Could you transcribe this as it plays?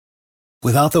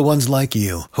Without the ones like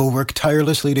you, who work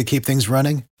tirelessly to keep things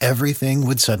running, everything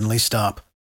would suddenly stop.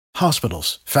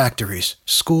 Hospitals, factories,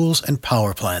 schools, and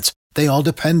power plants, they all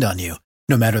depend on you.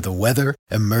 No matter the weather,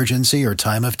 emergency, or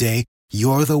time of day,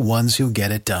 you're the ones who get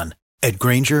it done. At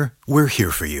Grainger, we're here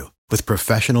for you with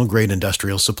professional-grade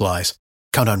industrial supplies.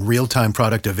 Count on real-time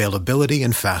product availability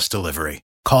and fast delivery.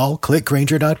 Call, click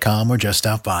Grainger.com, or just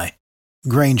stop by.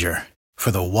 Grainger, for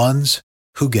the ones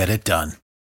who get it done.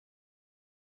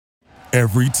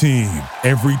 Every team,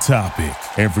 every topic,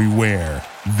 everywhere.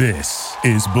 This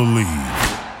is Believe.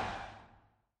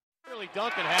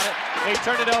 Duncan had it. They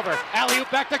turned it over.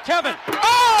 Alley-oop back to Kevin.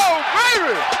 Oh,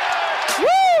 baby!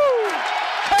 Woo!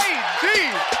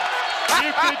 KD!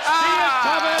 You can see it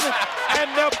coming,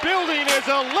 and the building is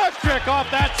electric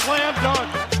off that slam dunk.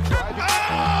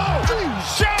 Oh!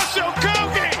 Shasha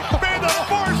Kogi! May the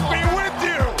force be with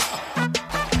you!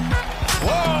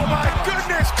 Oh, my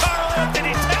goodness, Karl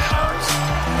Anthony Towns!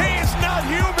 He is not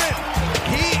human!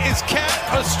 He is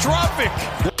catastrophic!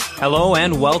 Hello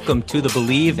and welcome to the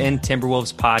Believe in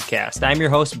Timberwolves podcast. I'm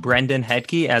your host, Brendan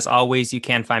Hedke. As always, you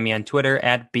can find me on Twitter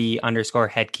at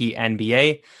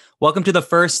B_HedkeNBA. Welcome to the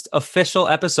first official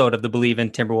episode of the Believe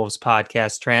in Timberwolves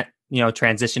podcast,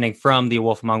 transitioning from the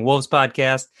Wolf Among Wolves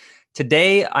podcast.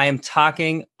 Today, I am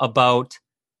talking about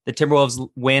the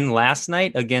Timberwolves win last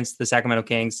night against the Sacramento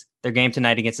Kings, their game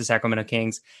tonight against the Sacramento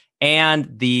Kings,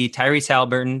 and the Tyrese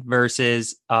Haliburton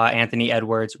versus Anthony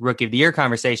Edwards Rookie of the Year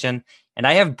conversation. And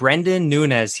I have Brendan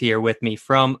Nunez here with me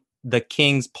from the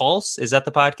King's Pulse. Is that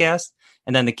the podcast?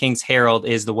 And then the King's Herald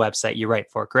is the website you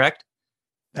write for, correct?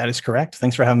 That is correct.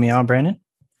 Thanks for having me on, Brandon.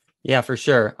 Yeah, for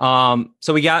sure.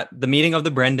 So we got the meeting of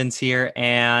the Brendans here,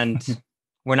 and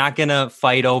we're not going to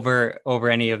fight over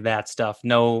any of that stuff.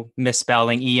 No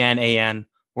misspelling, E-N-A-N.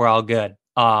 We're all good.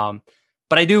 But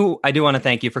I do want to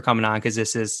thank you for coming on, because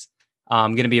this is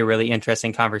going to be a really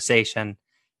interesting conversation.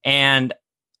 And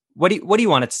what do you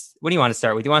want to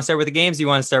start with? You want to start with the games? Do you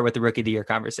want to start with the Rookie of the Year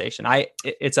conversation?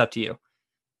 It's up to you.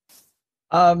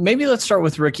 Maybe let's start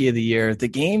with Rookie of the Year. The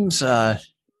games, I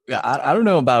don't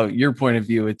know about your point of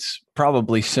view. It's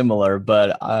probably similar,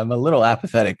 but I'm a little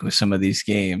apathetic with some of these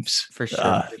games. For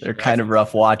sure. They're kind of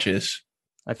rough watches.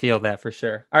 I feel that for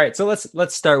sure. All right, so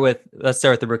let's start with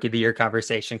the Rookie of the Year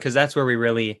conversation, because that's where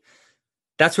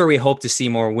we hope to see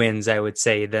more wins, I would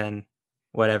say, than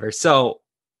whatever. So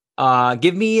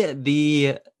give me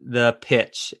the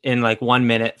pitch in like 1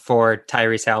 minute for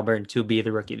Tyrese Haliburton to be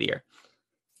the Rookie of the Year.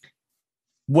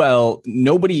 Well,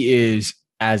 nobody is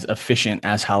as efficient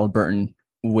as Haliburton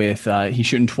with he's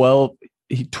shooting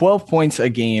 12 points a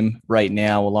game right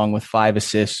now, along with 5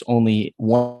 assists, only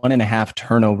 1.5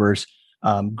 turnovers,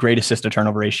 great assist to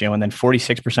turnover ratio, and then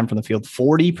 46% from the field,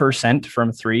 40%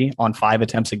 from three on 5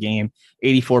 attempts a game,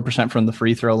 84% from the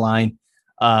free throw line.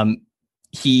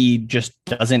 He just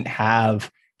doesn't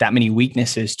have that many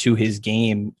weaknesses to his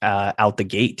game out the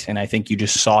gate. And I think you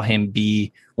just saw him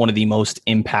be one of the most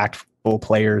impactful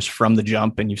players from the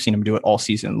jump, and you've seen him do it all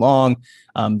season long.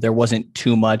 There wasn't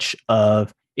too much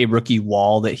of a rookie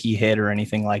wall that he hit or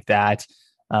anything like that.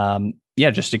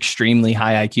 Just extremely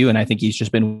high IQ. And I think he's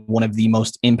just been one of the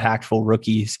most impactful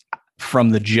rookies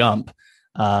from the jump.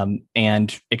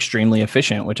 And extremely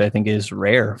efficient, which I think is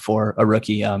rare for a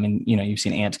rookie. And you've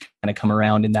seen Ant kind of come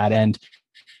around in that end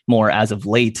more as of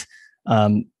late.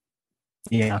 I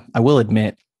will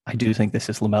admit, I do think this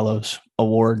is LaMelo's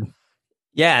award.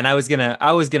 Yeah, and I was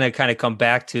gonna kind of come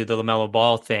back to the LaMelo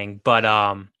Ball thing, but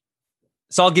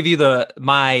so I'll give you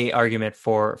my argument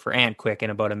for Ant quick in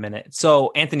about a minute.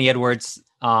 So Anthony Edwards,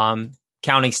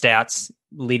 counting stats,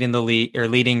 leading the league or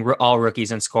leading all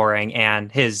rookies in scoring, and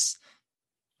his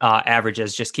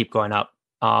averages just keep going up.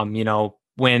 When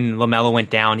LaMelo went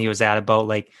down, he was at about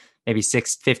like maybe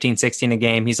 16 a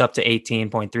game. He's up to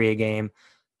 18.3 a game.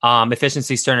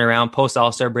 Efficiency's turning around. Post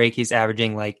All-Star break, he's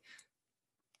averaging like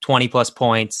 20 plus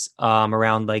points,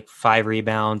 around like 5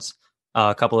 rebounds,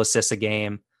 a couple assists a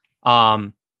game.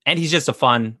 And he's just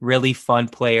a really fun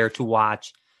player to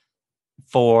watch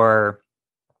for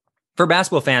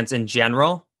basketball fans in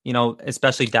general,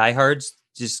 especially diehards,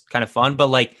 just kind of fun, but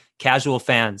like casual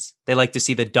fans, they like to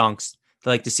see the dunks.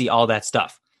 They like to see all that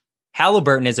stuff.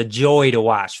 Haliburton is a joy to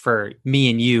watch for me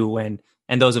and you and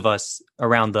those of us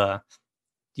around the,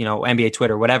 NBA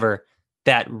Twitter, whatever,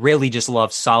 that really just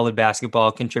love solid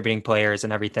basketball, contributing players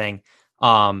and everything.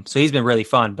 So he's been really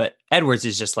fun, but Edwards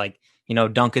is just like,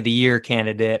 dunk of the year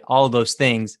candidate, all of those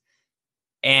things.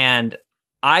 And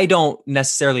I don't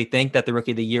necessarily think that the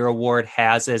Rookie of the Year award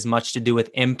has as much to do with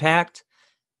impact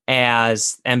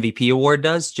as MVP award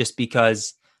does, just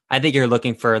because I think you're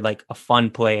looking for like a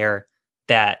fun player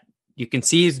that you can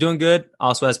see he's doing good,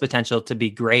 also has potential to be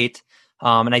great.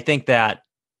 And I think that,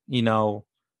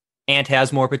 Ant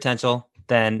has more potential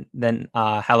than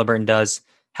Halliburton does.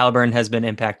 Halliburton has been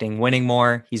impacting winning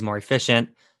more. He's more efficient.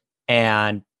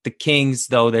 And the Kings,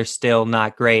 though they're still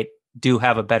not great, do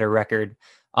have a better record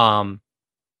than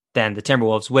the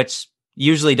Timberwolves, which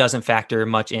usually doesn't factor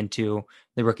much into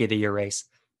the Rookie of the Year race.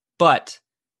 But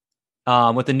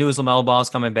with the news LaMelo Ball is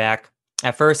coming back,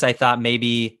 at first I thought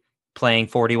maybe playing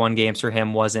 41 games for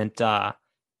him wasn't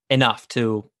enough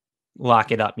to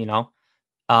lock it up,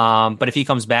 But if he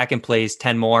comes back and plays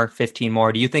 10 more, 15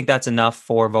 more, do you think that's enough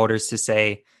for voters to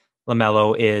say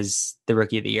LaMelo is the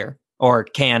Rookie of the Year, or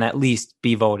can at least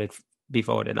be voted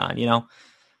on,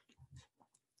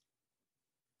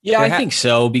 Yeah, I think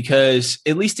so, because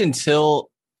at least until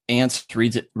Ant's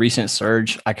recent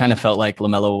surge, I kind of felt like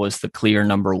LaMelo was the clear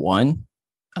number one.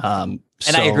 And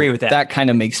I agree with that. That kind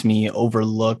of makes me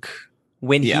overlook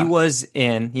when he was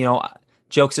in,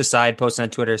 jokes aside, posting on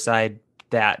Twitter aside,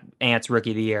 that Ant's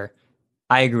Rookie of the Year.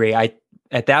 I agree.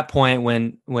 At that point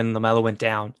when LaMelo went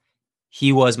down,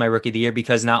 he was my Rookie of the Year,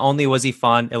 because not only was he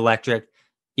fun, electric,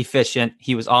 efficient,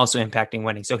 he was also impacting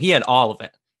winning. So he had all of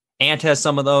it. Ant has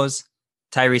some of those.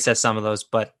 Tyrese has some of those,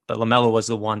 but LaMelo was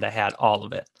the one that had all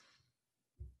of it.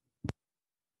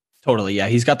 Totally. Yeah.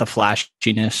 He's got the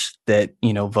flashiness that,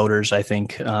 voters, I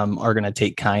think, are going to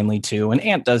take kindly to, and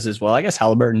Ant does as well. I guess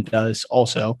Halliburton does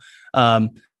also.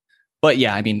 But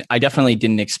yeah, I mean, I definitely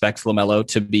didn't expect LaMelo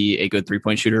to be a good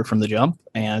 3-point shooter from the jump,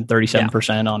 and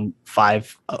 37% on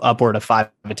upward of 5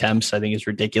 attempts, I think is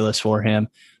ridiculous for him.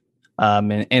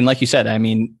 And like you said, I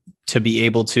mean, to be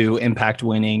able to impact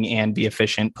winning and be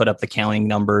efficient, put up the counting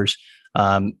numbers.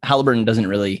 Halliburton doesn't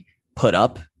really put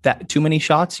up that too many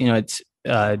shots. It's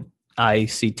I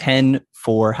see 10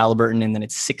 for Halliburton, and then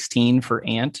it's 16 for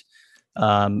Ant.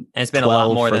 And it's been a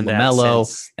lot more than LaMelo,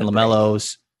 that and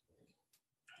LaMelo's.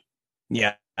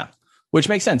 Yeah, which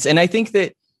makes sense. And I think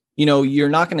that, you're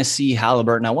not going to see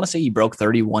Halliburton. I want to say he broke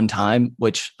 30 one time,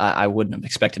 which I wouldn't have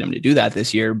expected him to do that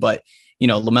this year. But,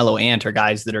 LaMelo, Ant are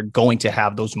guys that are going to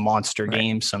have those monster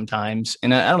games sometimes.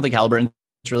 And I don't think Halliburton's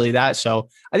really that. So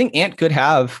I think Ant could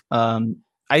have,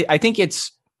 I think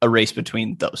it's a race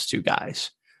between those two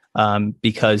guys,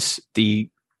 because the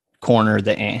corner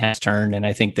that Ant has turned. And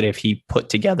I think that if he put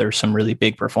together some really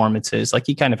big performances, like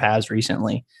he kind of has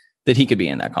recently, that he could be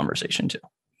in that conversation too.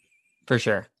 For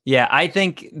sure. Yeah, I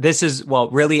think this is,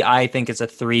 I think it's a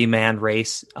 3-man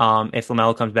race. If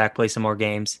LaMelo comes back, play some more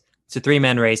games, it's a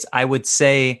 3-man race. I would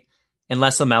say,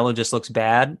 unless LaMelo just looks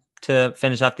bad to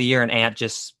finish off the year and Ant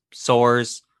just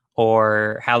soars,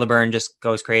 or Halliburton just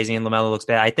goes crazy and LaMelo looks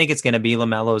bad, I think it's going to be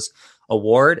LaMelo's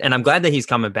award. And I'm glad that he's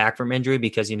coming back from injury,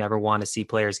 because you never want to see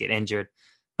players get injured.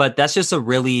 But that's just a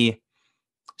really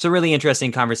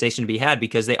interesting conversation to be had,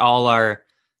 because they all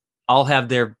have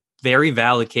their very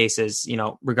valid cases,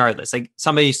 regardless. Like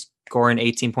somebody scoring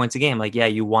 18 points a game, like, yeah,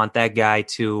 you want that guy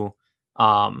to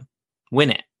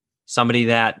win it. Somebody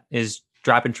that is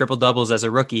dropping triple doubles as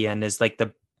a rookie and is like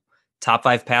the top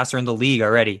 5 passer in the league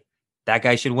already, that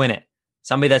guy should win it.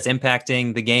 Somebody that's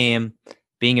impacting the game,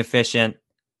 being efficient,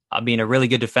 being a really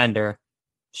good defender,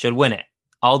 should win it.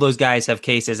 All those guys have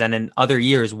cases, and in other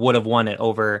years would have won it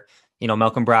over,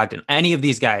 Malcolm Brogdon. Any of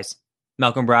these guys,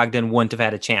 Malcolm Brogdon wouldn't have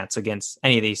had a chance against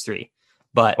any of these 3.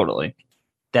 But totally,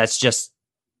 that's just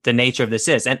the nature of this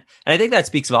is. And I think that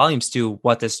speaks volumes to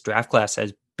what this draft class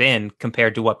has been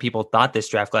compared to what people thought this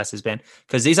draft class has been,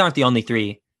 because these aren't the only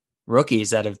 3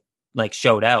 rookies that have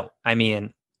showed out. I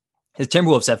mean, his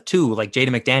Timberwolves have 2, like Jaden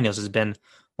McDaniels has been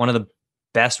one of the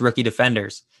best rookie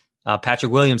defenders.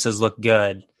 Patrick Williams has looked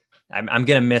good. I'm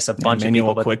going to miss a bunch of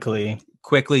people, but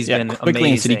Quickly's been Quickly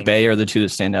amazing. And Sadiq Bey are the 2 that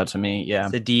stand out to me. Yeah.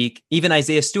 Sadiq, even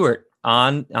Isaiah Stewart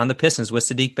on the Pistons with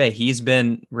Sadiq Bey, he's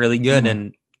been really good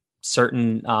in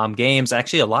certain games,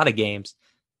 actually a lot of games.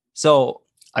 So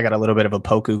I got a little bit of a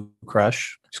Poku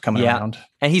crush. He's coming around.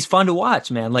 And he's fun to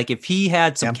watch, man. Like if he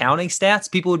had some counting stats,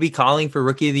 people would be calling for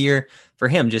Rookie of the Year for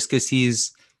him, just because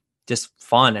he's just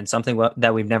fun and something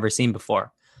that we've never seen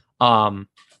before. So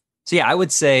yeah, I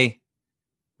would say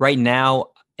right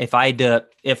now, if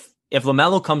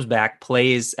LaMelo comes back,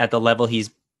 plays at the level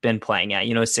he's been playing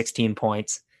at, 16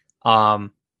 points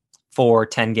for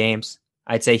 10 games,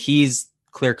 I'd say he's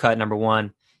clear-cut number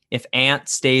 1. If Ant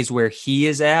stays where he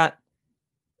is at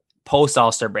post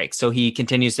All-Star break, so he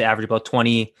continues to average about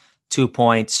 22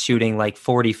 points, shooting like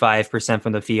 45%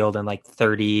 from the field and like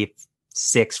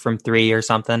 36 from 3 or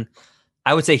something,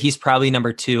 I would say he's probably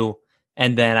number 2.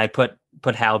 And then I put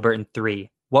Halliburton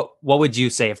 3. What would you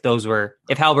say if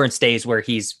Halliburton stays where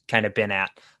he's kind of been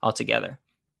at altogether?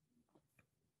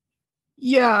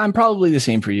 Yeah, I'm probably the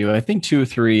same for you. I think 2 or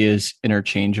 3 is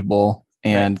interchangeable,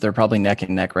 and they're probably neck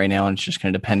and neck right now, and it's just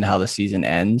going to depend how the season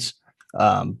ends.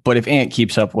 But if Ant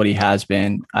keeps up what he has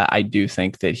been, I do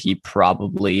think that he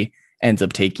probably ends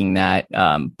up taking that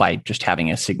by just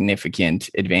having a significant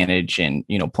advantage in,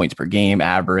 points per game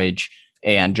average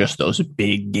and just those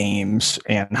big games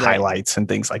and highlights and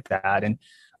things like that. And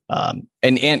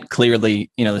Ant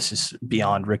clearly, this is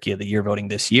beyond Rookie of the Year voting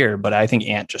this year, but I think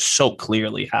Ant just so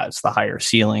clearly has the higher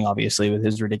ceiling, obviously, with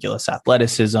his ridiculous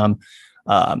athleticism.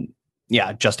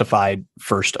 Justified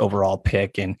first overall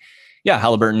pick. And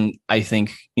Haliburton, I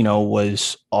think,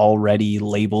 was already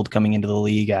labeled coming into the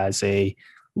league as a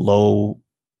low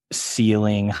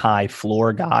ceiling, high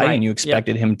floor guy, and you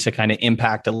expected him to kind of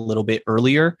impact a little bit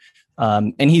earlier.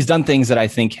 And he's done things that I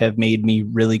think have made me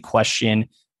really question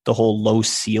the whole low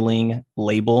ceiling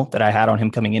label that I had on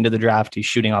him coming into the draft. He's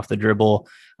shooting off the dribble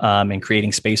and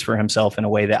creating space for himself in a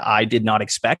way that I did not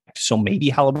expect. So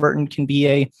maybe Haliburton can be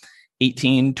a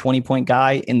 18, 20 point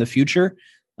guy in the future.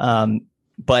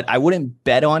 But I wouldn't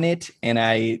bet on it. And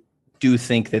I do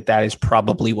think that is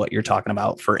probably what you're talking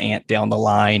about for Ant down the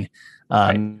line.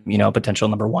 Potential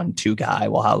number 1, 2 guy,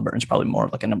 while Haliburton's probably more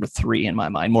of like a number 3 in my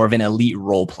mind, more of an elite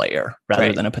role player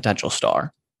rather than a potential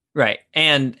star. Right.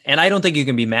 And I don't think you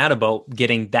can be mad about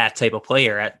getting that type of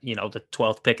player at, the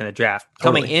 12th pick in the draft.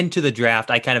 Totally. Coming into the draft,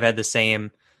 I kind of had the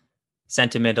same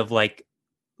sentiment of like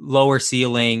lower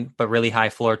ceiling, but really high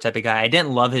floor type of guy. I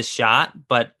didn't love his shot,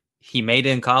 but he made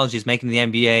it in college. He's making the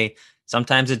NBA.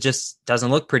 Sometimes it just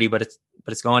doesn't look pretty, but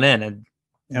it's going in, and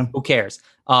who cares?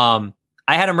 I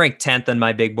had him ranked 10th on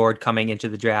my big board coming into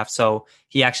the draft. So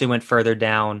he actually went further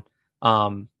down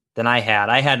than I had.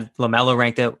 I had LaMelo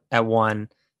ranked at 1,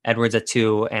 Edwards at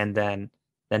 2, and then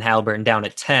Haliburton down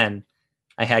at 10.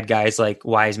 I had guys like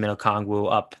Wiseman,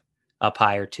 Okongwu up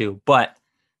higher too. But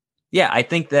I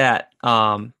think that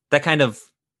that kind of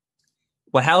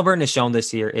what Haliburton has shown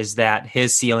this year is that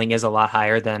his ceiling is a lot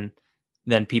higher than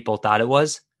people thought it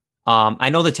was. I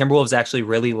know the Timberwolves actually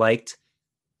really liked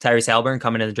Tyrese Haliburton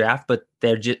coming in the draft, but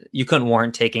you couldn't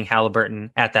warrant taking Haliburton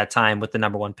at that time with the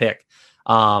number 1 pick.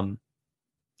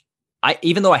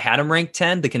 Even though I had him ranked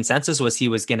 10, the consensus was he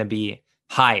was going to be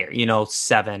higher,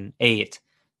 7, 8.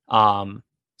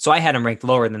 So I had him ranked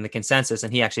lower than the consensus,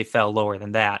 and he actually fell lower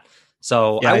than that.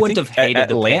 So I wouldn't have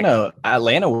hated Atlanta.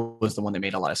 Atlanta was the one that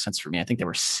made a lot of sense for me. I think there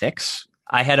were 6.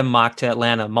 I had him mocked to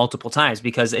Atlanta multiple times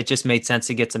because it just made sense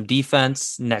to get some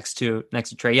defense next to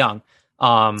Trae Young.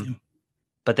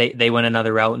 But they went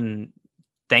another route, and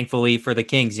thankfully for the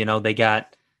Kings, they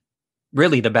got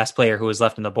really the best player who was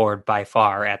left on the board by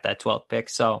far at that 12th pick.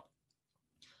 So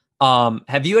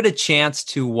have you had a chance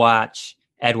to watch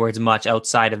Edwards much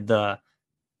outside of the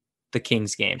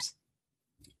Kings games?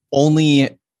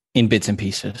 Only in bits and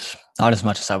pieces, not as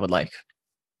much as I would like.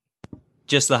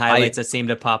 Just the highlights that seem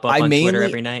to pop up on Twitter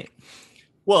every night.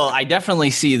 Well, I definitely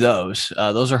see those.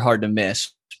 Those are hard to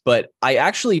miss. But I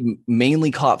actually mainly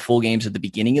caught full games at the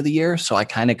beginning of the year, so I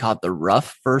kind of caught the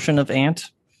rough version of Ant.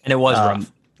 And it was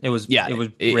rough. It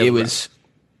was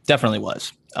definitely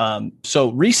was.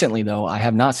 So recently, though, I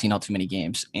have not seen all too many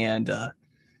games. And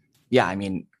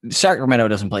Sacramento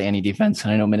doesn't play any defense,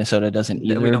 and I know Minnesota doesn't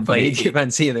either. We don't play any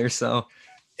defense either, so...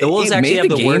 The Wolves actually have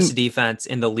the worst defense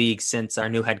in the league since our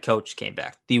new head coach came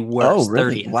back. The worst. Oh,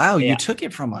 really? 30th. Wow, you took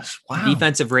it from us. Wow.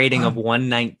 Defensive rating of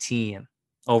 119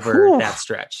 over that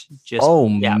stretch. Just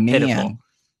pitiful.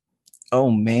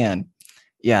 Oh, man.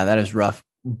 Yeah, that is rough.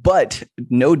 But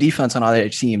no defense on either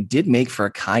team did make for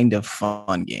a kind of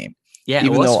fun game. Yeah,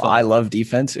 even though I love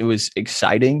defense, it was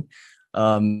exciting.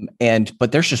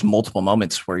 But there's just multiple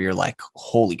moments where you're like,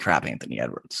 holy crap, Anthony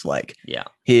Edwards. Like,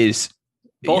 his...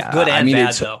 Both good and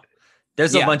bad, though.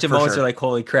 There's a bunch of moments where like,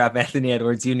 holy crap, Anthony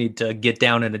Edwards, you need to get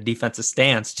down in a defensive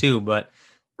stance too. But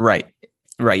right.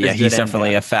 Yeah, he's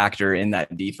definitely a factor in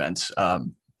that defense.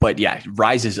 But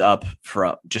rises up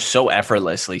from just so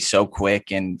effortlessly, so quick,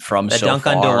 and from the so dunk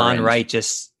far. On DeLon Wright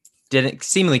just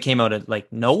seemingly came out of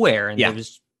like nowhere, and there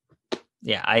was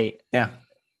I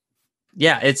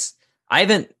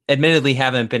haven't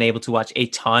been able to watch a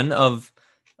ton of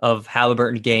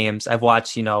Haliburton games. I've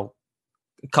watched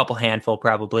a couple handful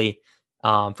probably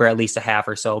for at least a half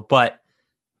or so, but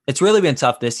it's really been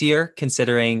tough this year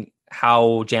considering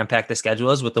how jam-packed the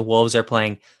schedule is. With the Wolves are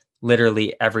playing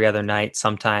literally every other night,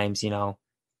 sometimes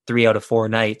 3 out of 4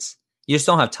 nights. You just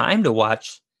don't have time to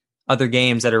watch other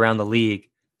games that are around the league,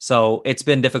 so it's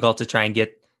been difficult to try and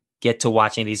get to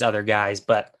watching these other guys.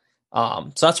 But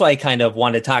so that's why I kind of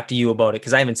wanted to talk to you about it,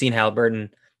 because I haven't seen Haliburton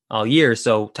all year.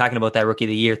 So talking about that Rookie of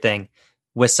the Year thing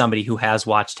with somebody who has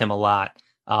watched him a lot,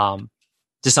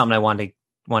 just something I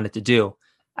wanted to do.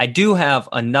 I do have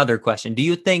another question. Do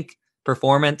you think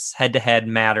performance head-to-head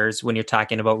matters when you're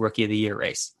talking about Rookie of the Year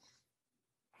race?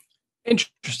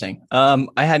 Interesting. I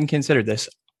hadn't considered this.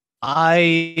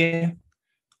 I'll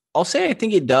say I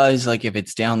think it does. Like if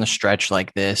it's down the stretch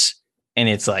like this, and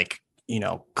it's like,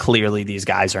 clearly these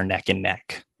guys are neck and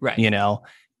neck, right?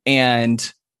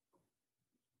 And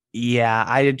yeah,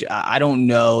 I don't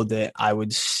know that I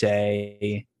would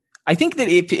say. I think that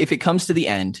if it comes to the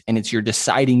end and it's you're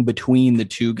deciding between the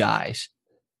two guys,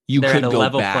 They're could at a go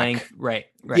level back. Playing, right?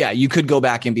 Yeah, you could go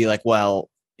back and be like, well,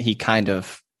 he kind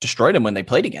of destroyed him when they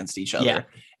played against each other,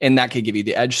 and that could give you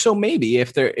the edge. So maybe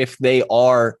if they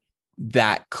are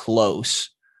that close,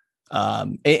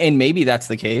 and maybe that's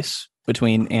the case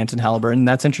between Ant and Haliburton.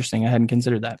 That's interesting. I hadn't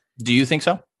considered that. Do you think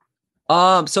so?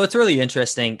 So it's really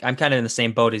interesting. I'm kind of in the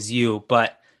same boat as you,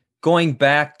 but going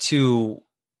back to,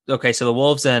 okay, so the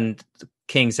Wolves and the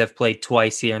Kings have played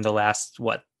twice here in the last,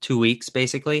 2 weeks,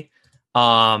 basically.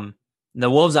 The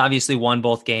Wolves obviously won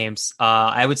both games.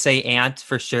 I would say Ant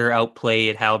for sure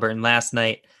outplayed Haliburton last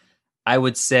night. I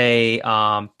would say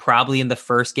probably in the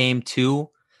first game too,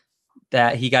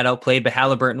 that he got outplayed, but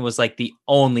Haliburton was like the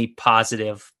only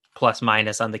positive plus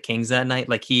minus on the Kings that night.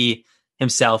 Like he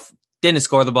himself didn't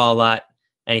score the ball a lot,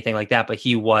 anything like that, but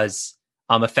he was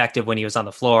effective when he was on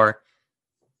the floor.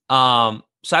 So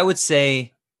I would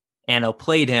say Ant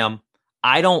outplayed him.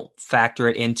 I don't factor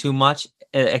it in too much,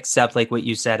 except like what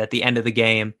you said at the end of the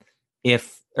game,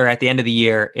 or at the end of the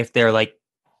year, if they're like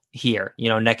here,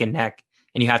 neck and neck,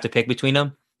 and you have to pick between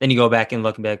them, then you go back and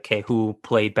look and be like, okay, who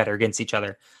played better against each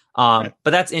other? Right.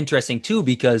 But that's interesting too,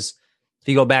 because if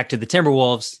you go back to the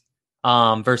Timberwolves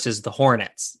versus the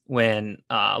Hornets, when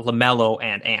LaMelo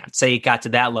and Ant, say it got to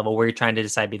that level where you're trying to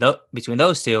decide between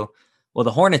those two, well,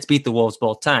 the Hornets beat the Wolves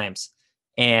both times.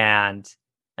 And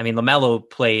I mean, LaMelo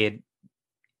played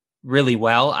really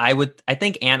well. I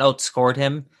think Ant outscored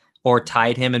him or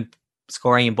tied him in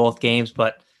scoring in both games,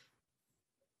 but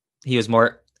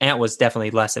Ant was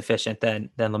definitely less efficient than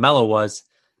LaMelo was.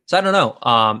 So I don't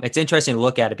know. It's interesting to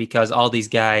look at it because all these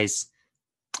guys,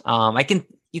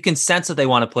 you can sense that they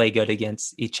want to play good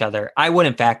against each other. I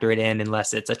wouldn't factor it in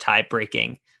unless it's a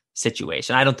tie-breaking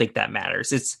situation. I don't think that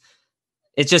matters. It's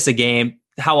just a game.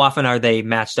 How often are they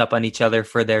matched up on each other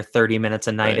for their 30 minutes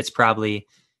a night? Right. It's probably,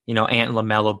 Ant and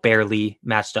LaMelo barely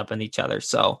matched up on each other.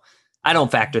 So I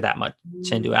don't factor that much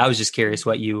into it. I was just curious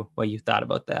what you thought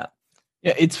about that.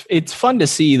 Yeah, it's fun to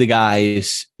see the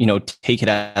guys, take it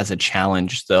as a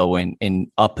challenge though, and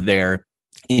up their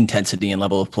intensity and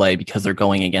level of play because they're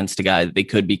going against a guy that they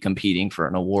could be competing for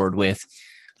an award with.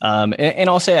 And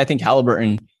I'll say I think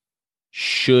Haliburton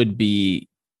should be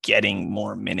getting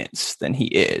more minutes than he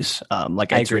is.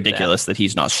 It's ridiculous that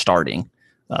he's not starting.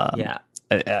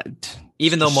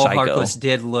 Even though Mo Harkless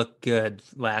did look good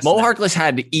last night. Mo Harkless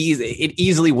it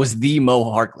easily was the Mo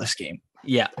Harkless game.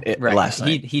 Yeah, right. Last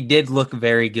night. He did look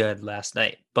very good last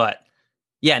night, but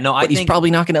I think he's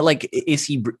probably not going to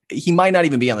he might not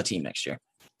even be on the team next year.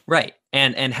 Right.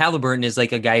 And Haliburton is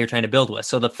like a guy you're trying to build with.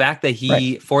 So the fact that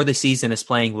he for the season is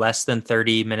playing less than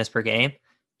 30 minutes per game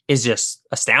is just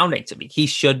astounding to me. He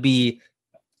should be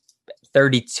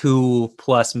 32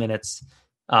 plus minutes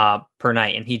per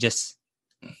night. And he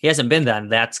hasn't been that.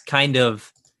 And that's kind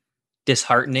of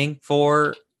disheartening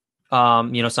for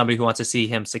somebody who wants to see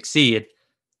him succeed.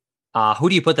 Who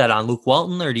do you put that on? Luke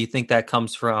Walton, or do you think that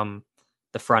comes from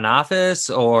the front office,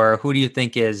 or who do you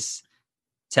think is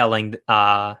telling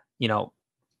Haliburton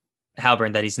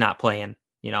that he's not playing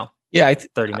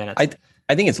 30 minutes?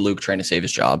 I think it's Luke trying to save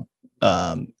his job.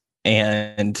 And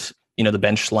the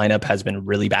bench lineup has been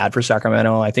really bad for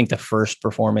Sacramento. I think the first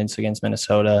performance against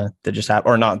Minnesota that just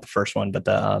happened, or not the first one, but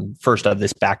the first of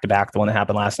this back-to-back, the one that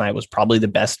happened last night, was probably the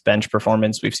best bench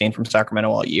performance we've seen from Sacramento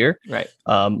all year. Right.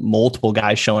 Multiple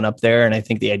guys showing up there. And I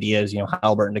think the idea is,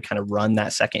 Haliburton to kind of run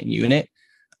that second unit.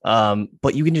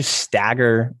 But you can just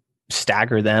stagger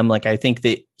them. Like, I think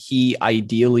that he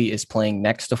ideally is playing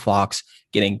next to Fox,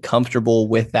 getting comfortable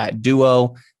with that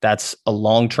duo. That's a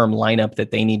long-term lineup that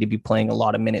they need to be playing a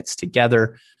lot of minutes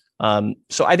together.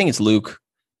 So I think it's Luke.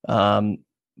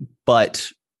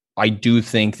 But I do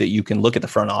think that you can look at the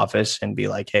front office and be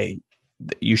like, hey,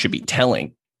 you should be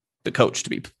telling the coach to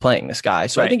be playing this guy.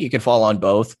 So I think you could fall on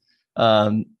both.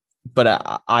 But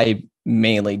I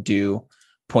mainly do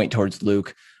point towards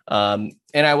Luke. And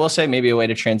I will say maybe a way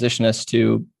to transition us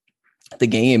to the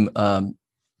game.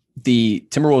 The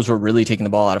Timberwolves were really taking the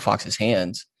ball out of Fox's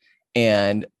hands,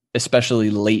 and especially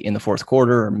late in the fourth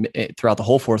quarter, or throughout the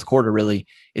whole fourth quarter, really,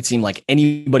 it seemed like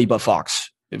anybody but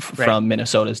Fox from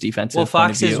Minnesota's defensive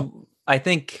point of view. I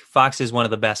think Fox is one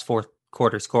of the best fourth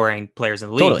quarter scoring players in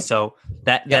the league. Totally. So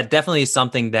that definitely is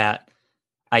something that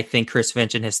I think Chris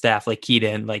Finch and his staff like keyed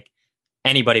in, like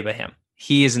anybody but him.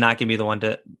 He is not going to be the one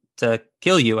to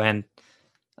kill you. And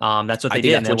that's what they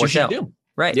did. That's what you should do.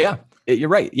 Right. Yeah, you're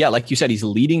right. Yeah. Like you said, he's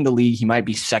leading the league. He might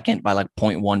be second by like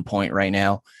 0.1 point right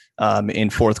now in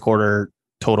fourth quarter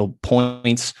total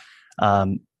points.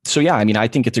 So yeah, I mean, I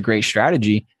think it's a great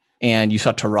strategy. And you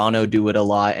saw Toronto do it a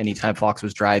lot. Anytime Fox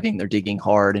was driving, they're digging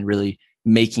hard and really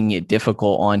making it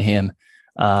difficult on him.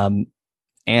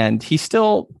 And he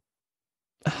still,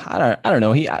 I don't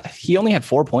know. He only had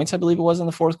 4 points, I believe it was, in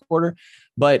the fourth quarter.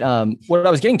 But what I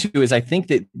was getting to is I think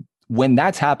that when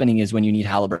that's happening is when you need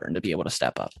Haliburton to be able to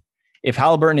step up. If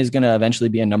Haliburton is going to eventually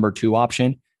be a number 2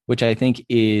 option, which I think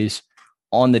is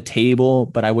on the table,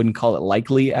 but I wouldn't call it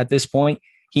likely at this point,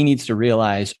 he needs to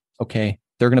realize, okay,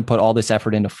 they're going to put all this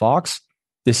effort into Fox.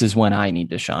 This is when I need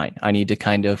to shine. I need to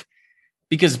kind of,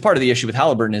 because part of the issue with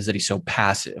Haliburton is that he's so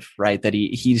passive, right? That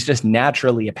he's just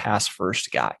naturally a pass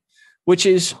first guy, which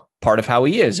is part of how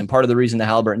he is. And part of the reason that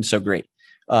Haliburton's so great.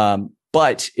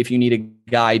 But if you need a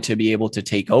guy to be able to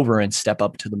take over and step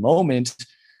up to the moment,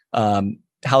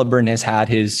 Haliburton has had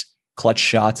his clutch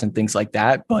shots and things like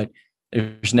that, but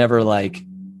there's never like,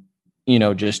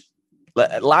 just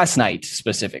last night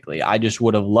specifically, I just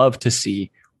would have loved to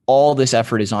see all this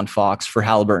effort is on Fox for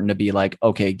Haliburton to be like,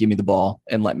 okay, give me the ball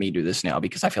and let me do this now,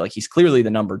 because I feel like he's clearly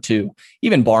the number 2.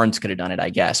 Even Barnes could have done it, I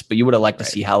guess, but you would have liked to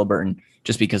see Haliburton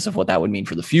just because of what that would mean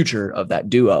for the future of that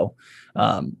duo.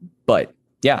 But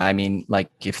yeah, I mean, like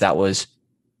if that was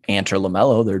Ant or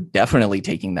LaMelo, they're definitely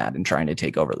taking that and trying to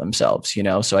take over themselves,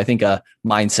 So I think a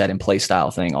mindset and play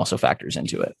style thing also factors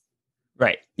into it.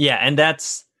 Right. Yeah. And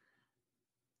that's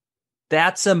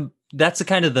a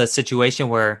kind of the situation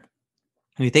where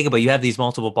when you think about, you have these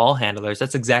multiple ball handlers.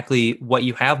 That's exactly what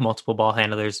you have multiple ball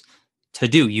handlers to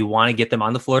do. You want to get them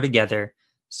on the floor together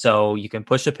so you can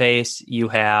push the pace. You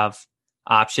have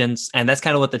options. And that's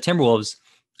kind of what the Timberwolves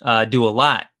do a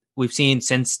lot. We've seen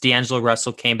since D'Angelo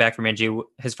Russell came back from injury,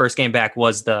 his first game back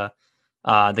was the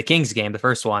Kings game, the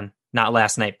first one, not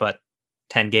last night, but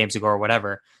 10 games ago or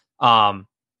whatever.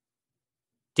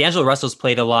 D'Angelo Russell's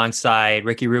played alongside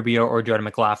Ricky Rubio or Jordan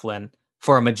McLaughlin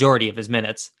for a majority of his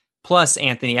minutes. Plus,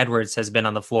 Anthony Edwards has been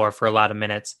on the floor for a lot of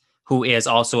minutes, who is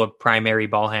also a primary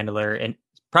ball handler and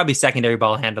probably secondary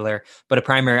ball handler, but a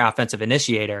primary offensive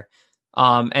initiator.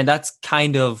 And that's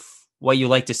kind of what you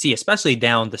like to see, especially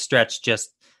down the stretch.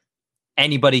 Just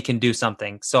anybody can do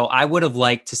something. So I would have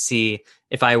liked to see,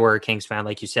 if I were a Kings fan,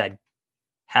 like you said,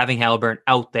 having Haliburton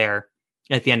out there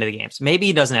at the end of the games. Maybe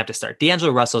he doesn't have to start.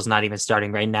 D'Angelo Russell's not even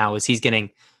starting right now as he's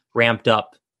getting ramped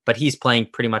up, but he's playing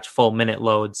pretty much full minute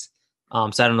loads. So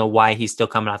I don't know why he's still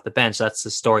coming off the bench. That's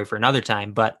the story for another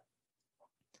time. But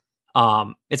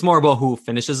it's more about who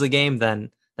finishes the game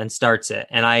than starts it.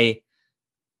 And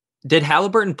did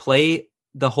Haliburton play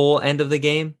the whole end of the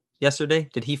game yesterday?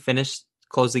 Did he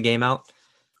close the game out?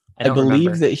 I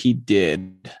believe that he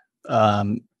did.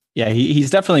 Yeah, he's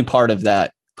definitely part of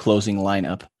that closing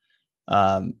lineup.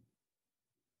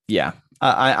 Yeah,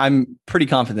 I'm pretty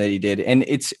confident that he did. And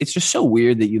it's just so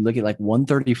weird that you look at like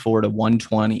 134 to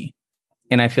 120.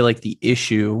 And I feel like the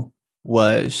issue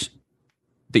was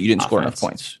that you didn't score enough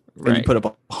points. Right. And you put up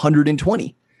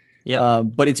 120. Yeah.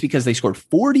 But it's because they scored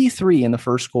 43 in the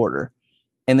first quarter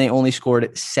and they only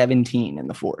scored 17 in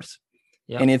the fourth.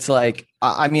 Yep. And it's like,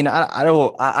 I've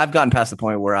gotten past the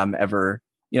point where I'm ever,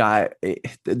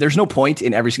 there's no point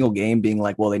in every single game being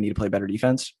like, well, they need to play better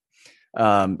defense.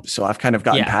 So I've kind of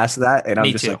gotten past that, and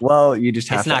I'm just like, well, you just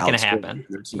have it's to. It's not going to happen,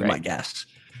 right. I guess.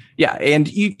 Yeah, and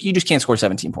you just can't score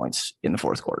 17 points in the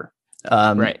fourth quarter,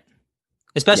 right?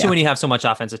 Especially when you have so much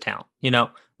offensive talent.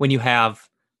 When you have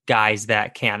guys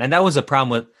that can, and that was a problem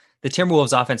with the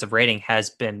Timberwolves' offensive rating had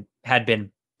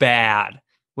been bad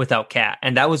without Cat,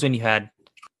 and that was when you had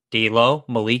D'Lo,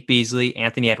 Malik Beasley,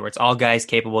 Anthony Edwards, all guys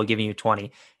capable of giving you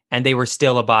 20, and they were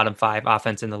still a bottom 5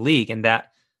 offense in the league, and that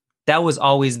was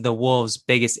always the Wolves'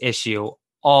 biggest issue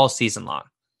all season long.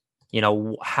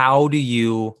 How do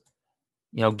you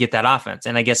get that offense?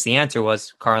 And I guess the answer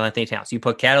was Karl-Anthony Towns. You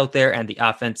put Cat out there and the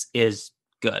offense is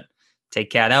good. Take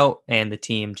Cat out and the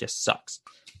team just sucks.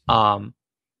 But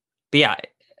yeah,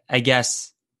 I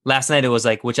guess last night it was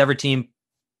like whichever team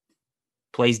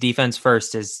plays defense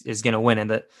first is going to win. And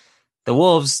the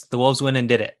Wolves went and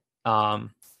did it. But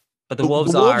the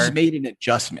Wolves made an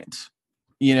adjustment.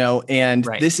 And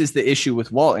right. This is the issue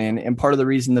with Walton. And part of the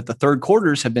reason that the third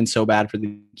quarters have been so bad for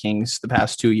the Kings the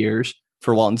past 2 years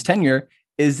for Walton's tenure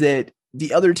is that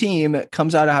the other team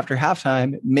comes out after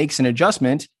halftime, makes an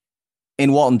adjustment,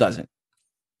 and Walton doesn't.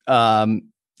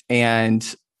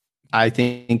 And I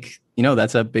think,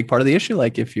 that's a big part of the issue.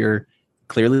 Like if you're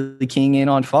clearly keying in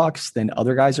on Fox, then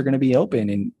other guys are going to be open.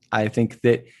 And I think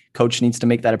that coach needs to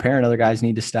make that apparent. Other guys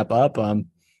need to step up.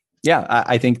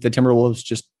 I think the Timberwolves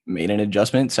just made an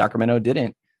adjustment. Sacramento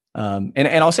didn't. And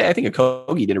I'll say, I think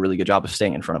Okogie did a really good job of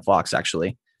staying in front of Fox,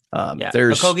 actually.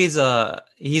 Okogie's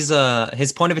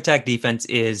his point of attack defense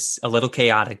is a little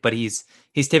chaotic, but he's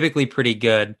typically pretty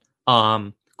good.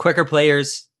 Quicker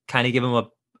players kind of give him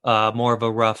a more of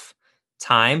a rough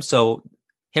time. So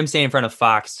him staying in front of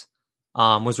Fox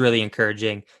was really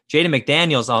encouraging. Jaden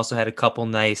McDaniels also had a couple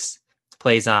nice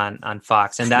plays on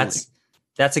Fox, and that's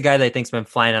a guy that I think's been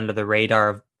flying under the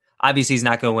radar. Obviously, he's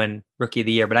not going to win Rookie of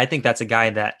the Year, but I think that's a guy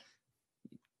that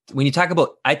when you talk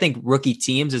about, I think rookie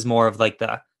teams is more of like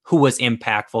the who was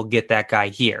impactful, get that guy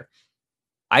here.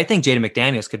 I think Jaden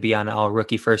McDaniels could be on an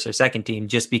all-rookie first or second team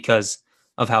just because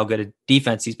of how good a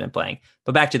defense he's been playing.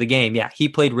 But back to the game, he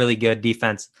played really good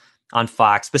defense on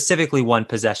Fox, specifically one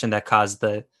possession that caused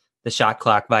the shot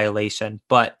clock violation.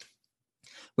 But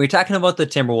we're talking about the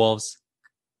Timberwolves,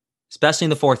 especially in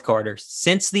the fourth quarter,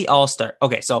 since the All-Star.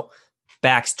 Okay, so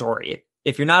backstory.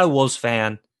 If you're not a Wolves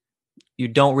fan, you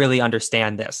don't really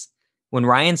understand this. When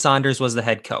Ryan Saunders was the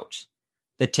head coach,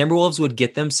 the Timberwolves would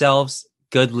get themselves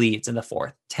good leads in the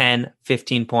fourth, 10,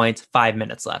 15 points, 5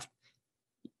 minutes left.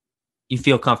 You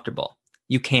feel comfortable.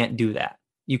 You can't do that.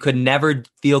 You could never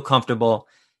feel comfortable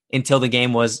until the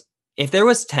game was, if there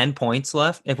was 10 points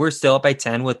left, if we're still up by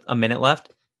 10 with a minute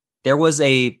left, there was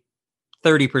a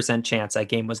 30% chance that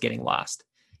game was getting lost.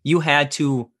 You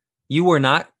were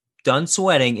not done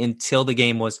sweating until the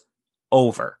game was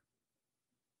over.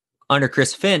 Under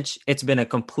Chris Finch, it's been a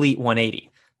complete 180.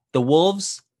 The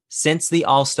Wolves, since the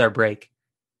All-Star break,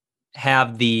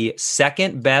 have the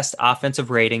second best offensive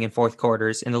rating in fourth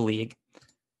quarters in the league.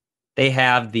 They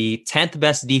have the 10th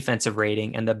best defensive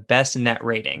rating and the best net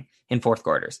rating in fourth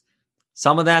quarters.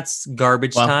 Some of that's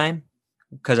garbage time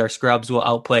because our scrubs will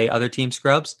outplay other team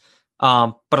scrubs.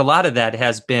 But a lot of that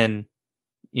has been,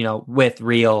 with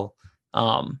real,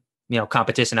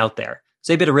 competition out there.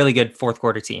 So they've been a really good fourth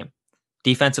quarter team,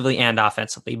 defensively and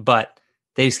offensively, but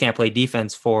they just can't play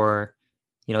defense for,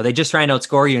 they just try and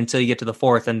outscore you until you get to the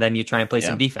fourth, and then you try and play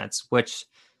some defense, which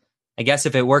I guess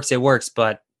if it works, it works,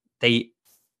 but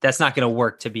that's not going to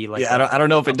work to be like, I don't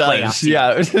know if it does.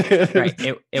 Yeah.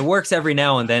 Right. It works every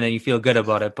now and then and you feel good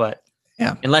about it, but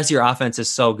unless your offense is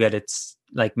so good, it's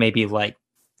like maybe like,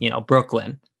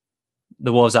 Brooklyn,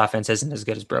 the Wolves offense isn't as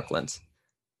good as Brooklyn's,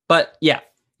 but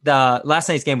the last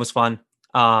night's game was fun.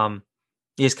 You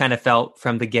just kind of felt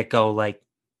from the get-go like,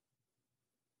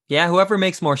 whoever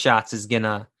makes more shots is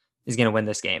gonna win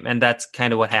this game, and that's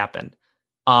kind of what happened.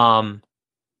 The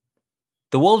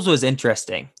Wolves was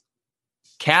interesting.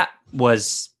 Cat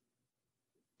was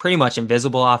pretty much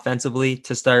invisible offensively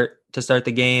to start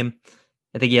the game.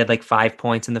 I think he had like 5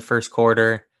 points in the first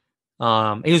quarter. He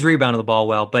was rebounding the ball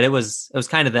well, but it was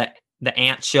kind of the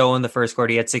Ant show in the first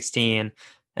quarter. He had 16,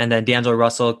 and then D'Angelo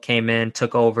Russell came in,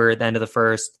 took over at the end of the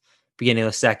first, beginning of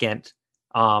the second.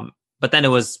 But then it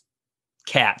was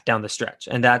Cat down the stretch,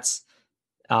 and that's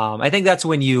I think that's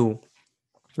when you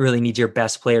really need your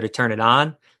best player to turn it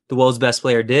on. The Wolves' best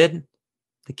player did.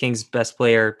 The Kings' best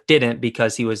player didn't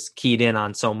because he was keyed in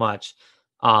on so much.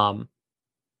 I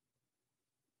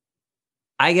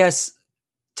guess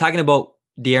talking about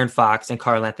De'Aaron Fox and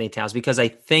Karl-Anthony Towns, because I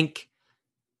think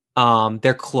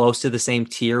they're close to the same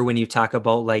tier when you talk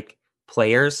about like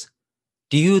players.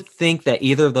 Do you think that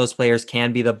either of those players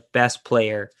can be the best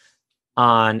player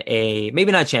on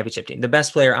maybe not a championship team, the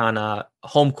best player on a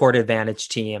home court advantage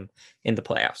team in the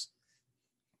playoffs?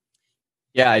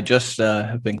 Yeah, I just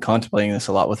have been contemplating this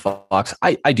a lot with Fox.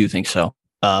 I do think so.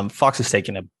 Fox has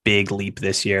taken a big leap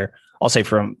this year. I'll say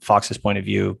from Fox's point of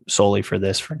view, solely for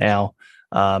this for now.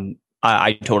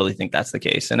 I totally think that's the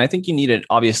case. And I think you needed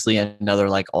obviously another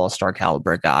like all-star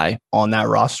caliber guy on that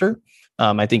roster.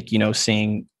 I think,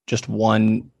 seeing just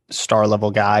one star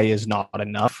level guy is not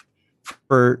enough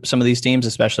for some of these teams,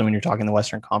 especially when you're talking the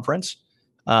Western Conference.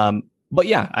 But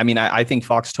I think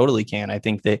Fox totally can. I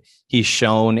think that he's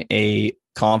shown a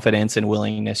confidence and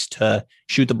willingness to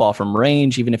shoot the ball from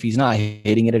range, even if he's not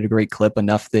hitting it at a great clip,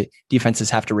 enough that defenses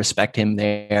have to respect him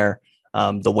there.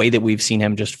 The way that we've seen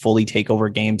him just fully take over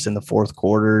games in the fourth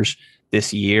quarters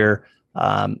this year,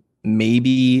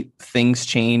 maybe things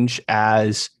change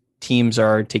as teams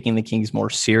are taking the Kings more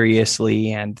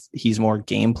seriously and he's more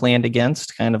game planned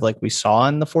against, kind of like we saw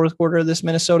in the fourth quarter of this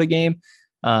Minnesota game.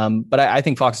 But I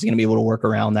think Fox is going to be able to work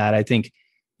around that. I think,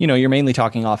 you're mainly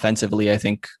talking offensively, I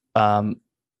think,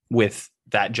 with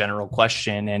that general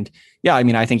question. And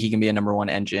I think he can be a number one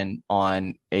engine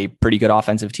on a pretty good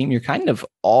offensive team. You're kind of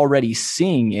already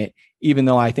seeing it even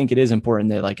though I think it is important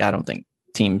that, like, I don't think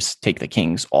teams take the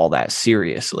Kings all that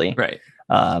seriously. Right.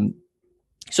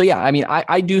 So yeah, I mean,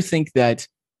 I do think that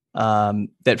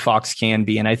that Fox can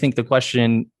be, and I think the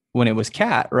question when it was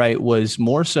Cat, right, was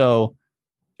more so,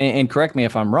 and correct me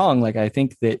if I'm wrong, like, I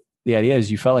think that the idea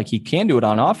is you felt like he can do it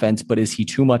on offense, but is he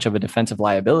too much of a defensive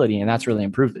liability? And that's really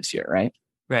improved this year, right?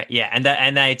 Right. Yeah. And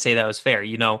I'd say that was fair.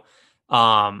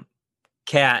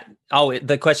 Cat,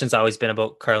 the question's always been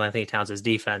about Karl-Anthony Towns'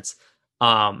 defense.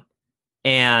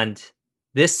 And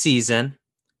this season,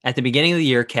 at the beginning of the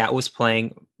year, Cat was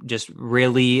playing just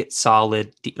really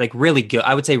solid, like really good.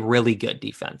 I would say really good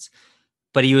defense,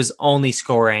 but he was only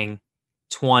scoring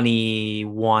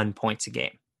 21 points a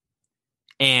game.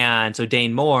 And so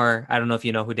Dane Moore, I don't know if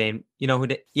you know who Dane,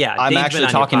 yeah. I'm Dane's actually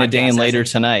talking to Dane later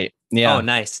tonight. Yeah. Oh,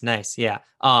 nice. Yeah.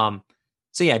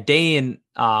 So yeah, Dane,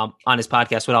 on his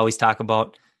podcast would always talk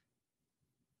about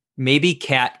maybe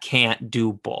Cat can't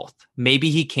do both. Maybe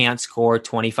he can't score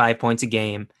 25 points a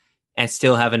game and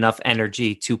still have enough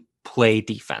energy to play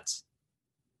defense.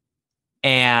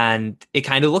 And it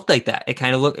kind of looked like that.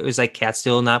 It was like Cat's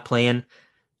still not playing.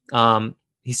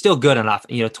 He's still good enough,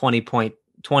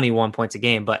 21 points a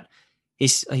game, but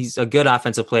he's a good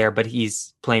offensive player, but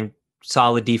he's playing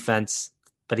solid defense,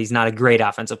 but he's not a great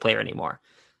offensive player anymore.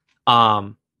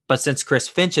 But since Chris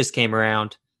Finch has came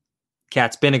around,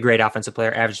 Cat's been a great offensive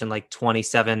player, averaging like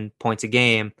 27 points a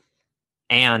game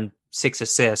and 6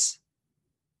 assists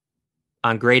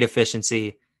on great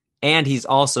efficiency. And he's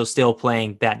also still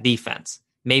playing that defense,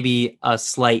 maybe a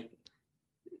slight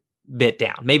bit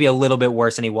down, maybe a little bit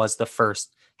worse than he was the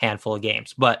first handful of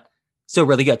games, but still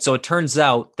really good. So it turns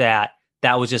out that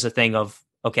was just a thing of,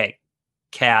 okay,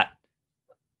 Cat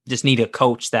just need a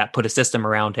coach that put a system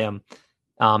around him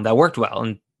that worked well.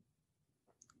 And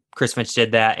Chris Finch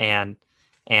did that, and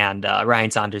Ryan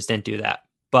Saunders didn't do that.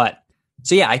 But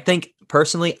so yeah, I think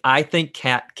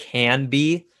Cat can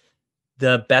be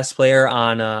the best player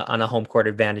on a home court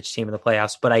advantage team in the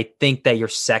playoffs. But I think that your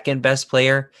second best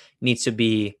player needs to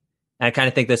be, and I kind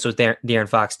of think this was De'Aaron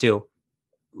Fox too,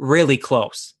 really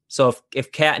close. So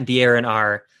if Cat and De'Aaron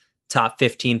are top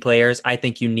 15 players, I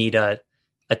think you need a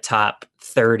top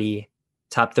 30,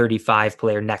 top 35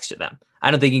 player next to them.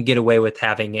 I don't think you can get away with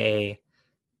having a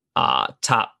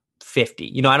top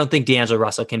 50. I don't think D'Angelo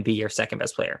Russell can be your second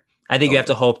best player. I think you have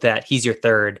to hope that he's your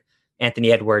third.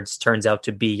 Anthony Edwards turns out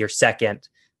to be your second,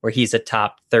 where he's a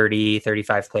top 30,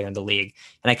 35 player in the league.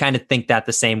 And I kind of think that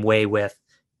the same way with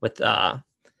the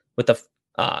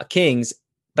Kings,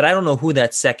 but I don't know who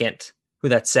that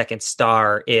second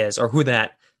star is, or who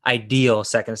that ideal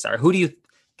second star.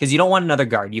 Because you don't want another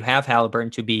guard. You have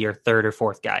Halliburton to be your third or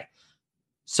fourth guy.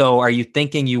 So are you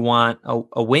thinking you want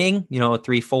a wing, a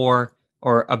 3-4,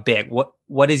 or a big?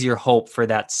 What is your hope for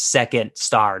that second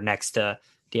star next to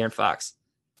De'Aaron Fox?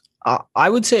 I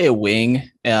would say a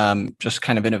wing, just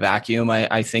kind of in a vacuum.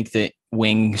 I think that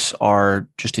wings are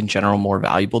just in general more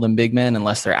valuable than big men,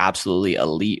 unless they're absolutely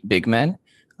elite big men.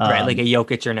 Right, like a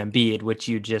Jokic or an Embiid, which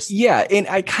you just and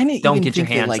I kind of don't get your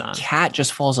hands that, like, on. Cat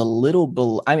just falls a little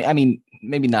below. I mean,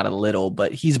 maybe not a little,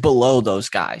 but he's below those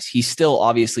guys. He's still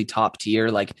obviously top tier.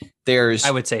 Like, there's,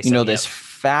 I would say, this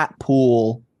fat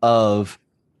pool of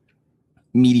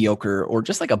mediocre or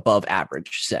just like above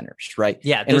average centers, right?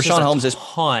 Yeah, and Richaun Holmes is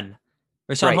ton.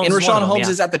 Right. And Richaun Holmes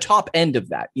is at the top end of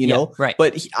that, know? Right.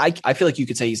 But I feel like you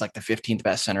could say he's like the 15th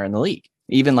best center in the league,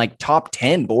 even like top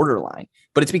 10 borderline.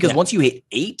 But it's because once you hit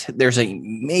 8, there's a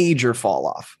major fall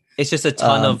off. It's just a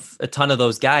ton of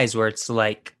those guys where it's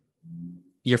like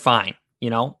you're fine,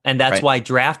 and that's why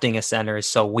drafting a center is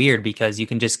so weird, because you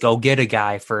can just go get a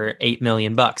guy for $8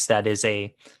 million that is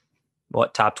a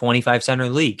top 25 center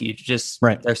in the league. You just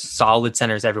there's solid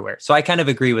centers everywhere. So I kind of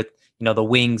agree with the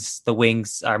wings. The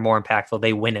wings are more impactful.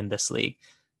 They win in this league.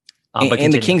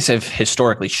 And the Kings have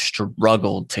historically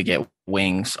struggled to get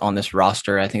wings on this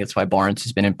roster. I think that's why Barnes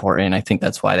has been important. I think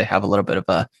that's why they have a little bit of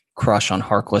a crush on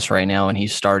Harkless right now, and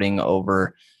he's starting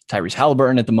over Tyrese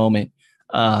Halliburton at the moment.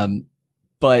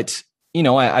 But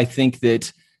I think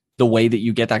that the way that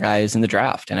you get that guy is in the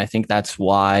draft, and I think that's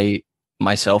why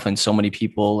myself and so many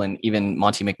people, and even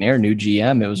Monty McNair, new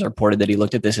GM, it was reported that he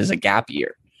looked at this as a gap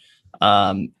year.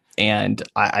 And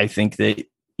I think that,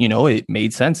 it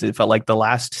made sense. It felt like the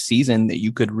last season that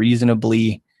you could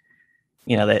reasonably,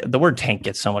 the word tank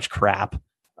gets so much crap,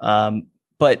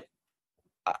 but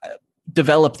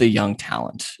develop the young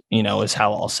talent, is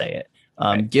how I'll say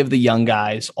it. Give the young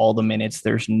guys all the minutes.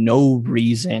 There's no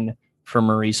reason for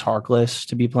Maurice Harkless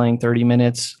to be playing 30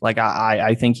 minutes. Like,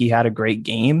 I think he had a great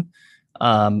game.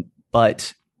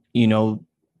 But,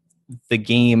 the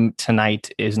game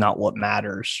tonight is not what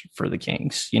matters for the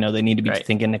Kings. You know, they need to be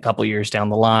thinking a couple years down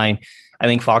the line. I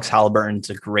think Fox Halliburton's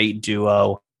a great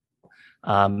duo.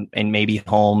 And maybe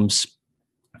Holmes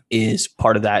is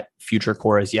part of that future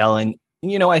core as well. And,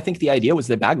 you know, I think the idea was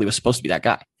that Bagley was supposed to be that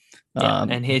guy.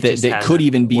 And he that could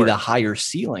even be the higher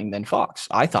ceiling than Fox,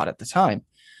 I thought at the time.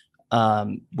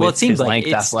 Well, it seems like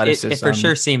it for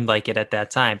sure seemed like it at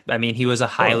that time. I mean, he was a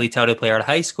highly touted player out of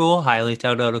high school, highly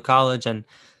touted out of college, and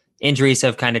injuries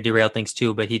have kind of derailed things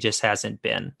too, but he just hasn't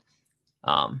been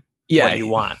what you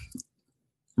want.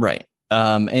 Right.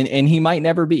 And he might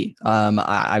never be.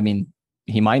 I mean,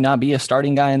 he might not be a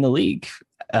starting guy in the league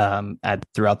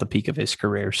throughout the peak of his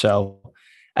career. So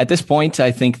at this point,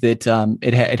 I think that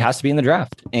it has to be in the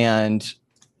draft. And,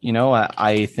 you know,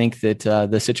 I think that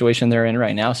the situation they're in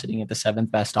right now, sitting at the 7th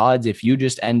best odds, if you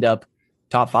just end up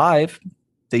top 5,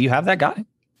 that you have that guy.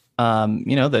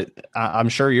 You know, that I'm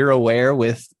sure you're aware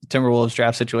with Timberwolves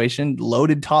draft situation,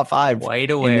 loaded top 5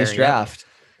 in this draft.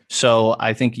 So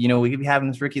I think, you know, we could be having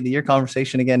this Rookie of the Year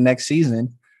conversation again next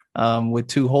season with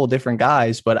 2 whole different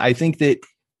guys. But I think that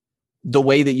the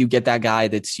way that you get that guy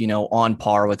that's, you know, on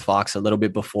par with Fox a little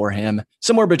bit before him,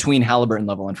 somewhere between Halliburton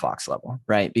level and Fox level,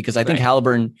 right? Because I think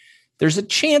Halliburton, there's a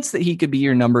chance that he could be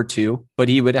your number 2, but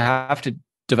he would have to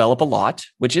develop a lot,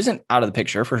 which isn't out of the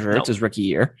picture for sure. Nope. It's his rookie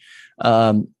year.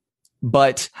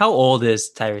 But how old is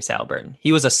Tyrese Halliburton?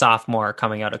 He was a sophomore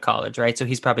coming out of college, right? So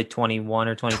he's probably 21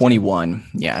 or 22. 21.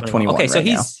 Yeah, 21. Okay, so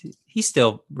he's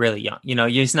still really young. You know,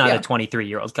 he's not a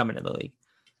 23-year-old coming to the league.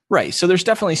 Right. So there's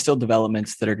definitely still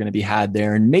developments that are going to be had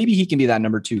there. And maybe he can be that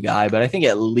number 2 guy, but I think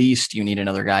at least you need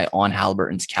another guy on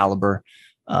Halliburton's caliber.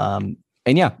 And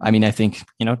yeah, I mean, I think,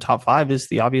 you know, top 5 is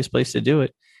the obvious place to do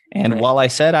it. And while I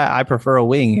said I prefer a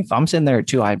wing, if I'm sitting there at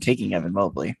 2, I'm taking Evan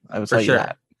Mobley. I would tell you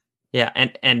that. Yeah.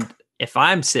 And if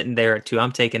I'm sitting there at 2,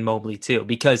 I'm taking Mobley too,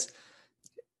 because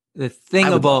the thing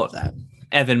about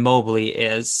Evan Mobley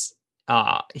is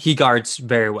he guards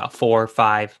very well, 4,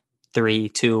 5, 3,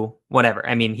 2, whatever.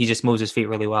 I mean, he just moves his feet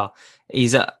really well.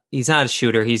 He's not a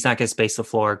shooter. He's not going to space the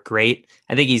floor great.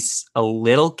 I think he's a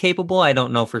little capable. I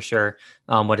don't know for sure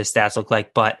what his stats look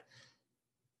like, but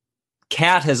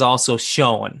Cat has also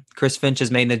shown, Chris Finch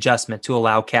has made an adjustment to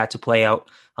allow Cat to play out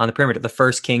on the perimeter. The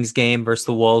first Kings game versus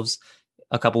the Wolves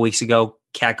a couple weeks ago,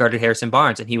 Cat guarded Harrison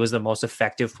Barnes, and he was the most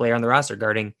effective player on the roster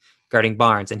guarding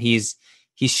Barnes. And he's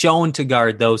shown to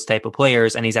guard those type of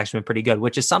players, and he's actually been pretty good,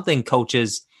 which is something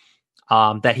coaches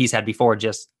that he's had before.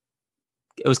 Just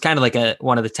it was kind of like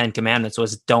one of the 10 commandments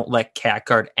was don't let Cat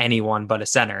guard anyone but a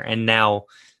center. And now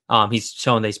he's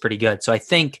shown that he's pretty good. So I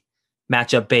think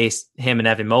matchup based, him and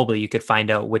Evan Mobley, you could find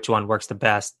out which one works the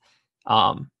best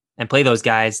and play those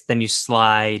guys. Then you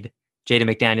slide Jaden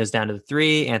McDaniels down to the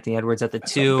 3, Anthony Edwards at the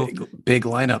 2, big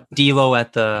lineup. D'Lo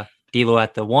at the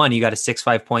 1. You got a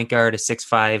 6'5" point guard, a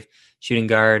 6'5" shooting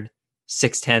guard,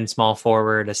 6'10" small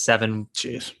forward, a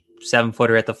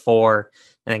 7-footer at the 4,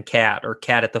 and then Cat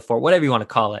at the 4, whatever you want to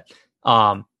call it.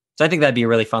 So I think that'd be a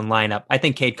really fun lineup. I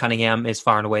think Cade Cunningham is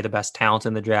far and away the best talent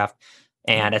in the draft.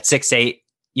 And at 6'8",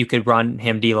 you could run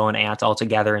him, D'Lo, and Ant all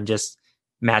together and just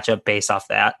match up based off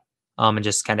that. And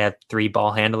just kind of have 3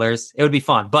 ball handlers. It would be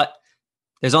fun, but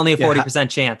there's only a 40%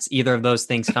 chance either of those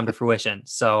things come to fruition.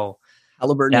 So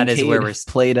Halliburton and Cade where we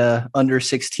played a under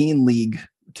 16 league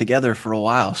together for a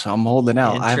while. So I'm holding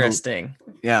out. Interesting.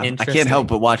 I can't help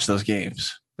but watch those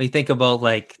games. We think about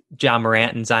like John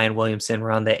Morant and Zion Williamson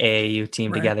were on the AAU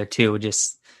team together too. It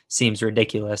just seems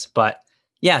ridiculous. But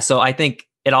yeah, so I think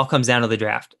it all comes down to the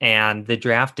draft, and the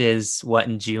draft is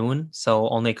in June. So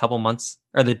only a couple months,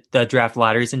 or the draft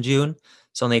lottery's in June.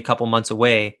 So only a couple months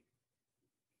away.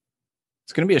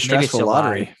 It's going to be a stressful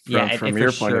lottery from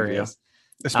your point of view,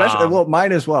 especially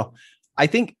mine as well. I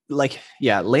think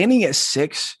landing at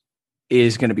 6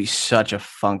 is going to be such a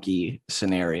funky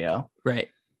scenario. Right.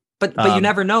 But you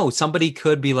never know. Somebody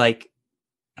could be like,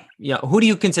 who do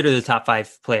you consider the top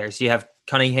 5 players? You have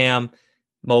Cunningham,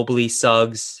 Mobley,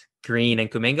 Suggs, Green,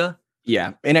 and Kuminga.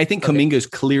 Yeah. And I think Kuminga is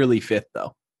clearly 5th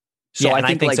though. So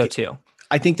I think so too.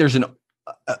 I think there's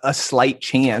a slight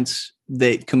chance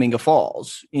that Kuminga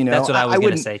falls, That's what I was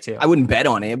going to say too. I wouldn't bet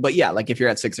on it, but yeah, like if you're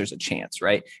at 6, there's a chance,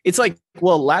 right? It's like,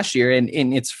 well, last year and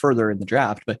it's further in the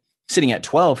draft, but sitting at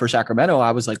 12 for Sacramento,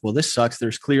 I was like, well, this sucks.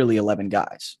 There's clearly 11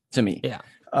 guys to me. Yeah.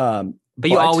 But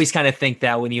you always kind of think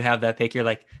that when you have that pick, you're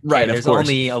like, right, there's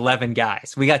only 11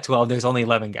 guys. We got 12. There's only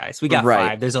 11 guys. We got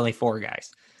 5. There's only 4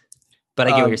 guys. But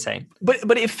I get what you're saying.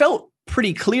 But it felt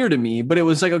pretty clear to me, but it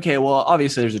was like, okay, well,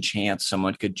 obviously there's a chance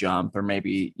someone could jump, or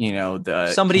maybe,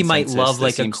 somebody might love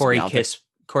like a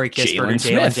Corey Kispert or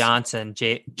Jalen Johnson.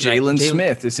 Jalen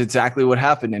Smith is exactly what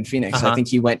happened in Phoenix. I think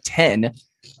he went 10.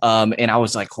 And I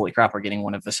was like, holy crap, we're getting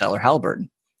one of Vassell or Halliburton.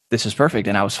 This is perfect.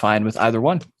 And I was fine with either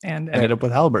one and ended up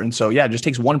with Halliburton. So yeah, it just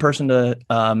takes one person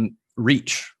to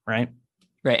reach, right?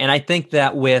 Right. And I think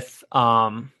that with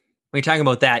when you're talking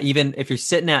about that, even if you're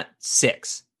sitting at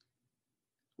 6,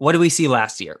 what did we see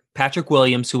last year? Patrick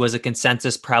Williams, who was a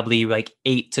consensus probably like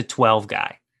 8 to 12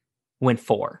 guy, went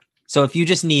 4. So if you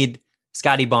just need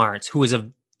Scotty Barnes, who is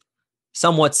a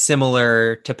somewhat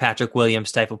similar to Patrick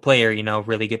Williams type of player,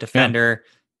 really good defender.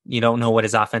 Yeah. You don't know what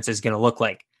his offense is going to look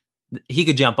like. He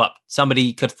could jump up.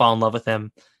 Somebody could fall in love with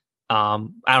him. I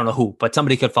don't know who, but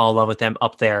somebody could fall in love with him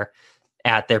up there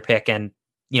at their pick. And,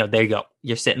 there you go.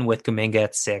 You're sitting with Kuminga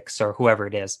at 6 or whoever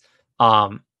it is.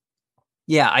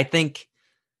 Yeah, I think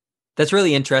that's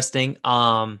really interesting.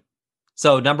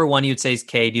 So number 1, you'd say is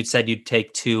Cade. You said you'd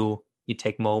take 2. You'd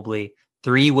take Mobley.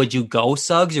 3, would you go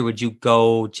Suggs or would you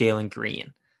go Jalen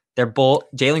Green? They're both.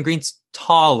 Jalen Green's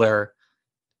taller,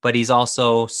 but he's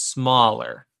also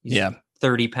smaller. He's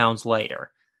 30 pounds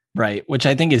lighter. Right, which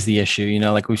I think is the issue.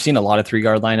 Like we've seen a lot of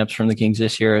 3-guard lineups from the Kings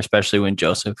this year, especially when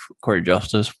Corey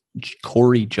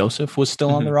Joseph was still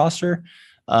on the roster.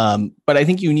 But I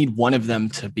think you need one of them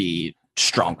to be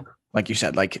stronger. Like you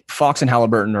said, like Fox and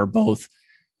Halliburton are both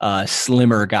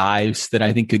slimmer guys that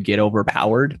I think could get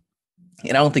overpowered.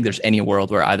 And I don't think there's any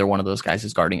world where either one of those guys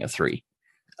is guarding a 3.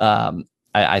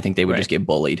 I think they would just get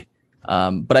bullied.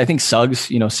 But I think Suggs,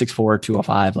 6'4",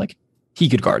 205, like he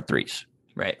could guard 3s.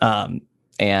 Right.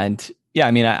 And yeah,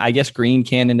 I mean, I guess Green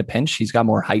can in a pinch. He's got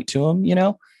more height to him,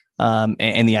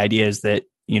 and the idea is that,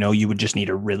 you would just need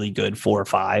a really good 4 or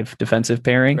 5 defensive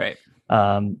pairing. Right.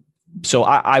 So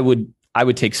I would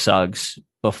take Suggs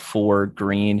before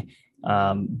Green.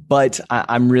 But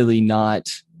I'm really not.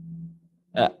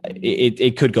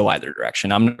 It could go either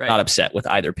direction. I'm not upset with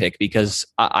either pick because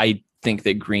I think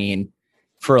that Green,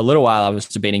 for a little while, I was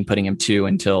debating putting him 2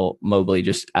 until Mobley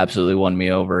just absolutely won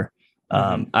me over.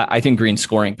 I think Green's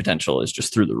scoring potential is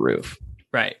just through the roof.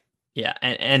 Right. Yeah.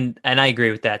 And I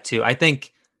agree with that too. I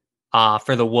think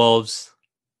for the Wolves,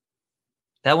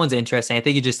 that one's interesting. I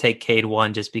think you just take Cade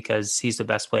 1 just because he's the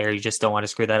best player. You just don't want to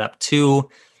screw that up. 2,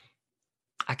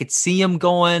 I could see him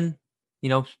going,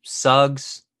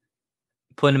 Suggs,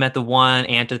 putting him at the 1,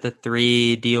 Ant at the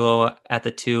 3, D'Lo at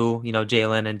the 2,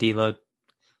 Jalen and D'Lo,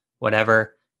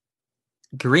 whatever.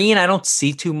 Green, I don't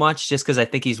see too much just because I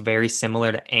think he's very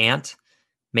similar to Ant.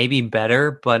 Maybe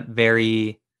better, but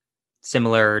very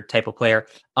similar type of player.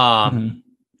 I'm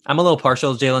a little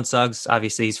partial to Jalen Suggs.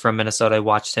 Obviously, he's from Minnesota. I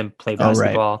watched him play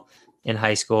basketball in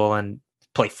high school and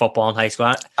play football in high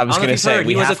school. I was going to say,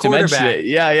 he was a quarterback.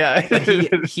 Yeah.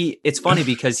 It's funny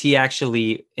because he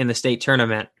actually, in the state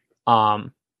tournament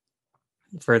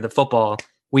for the football,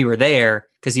 we were there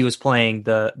because he was playing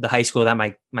the high school that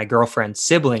my girlfriend's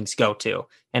siblings go to.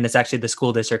 And it's actually the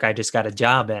school district I just got a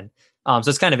job in. So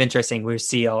it's kind of interesting. We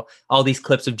see all these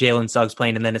clips of Jalen Suggs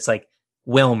playing, and then it's like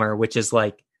Wilmer, which is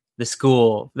like the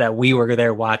school that we were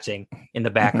there watching in the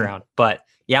background. But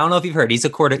yeah, I don't know if you've heard,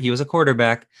 he was a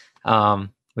quarterback,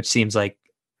 which seems like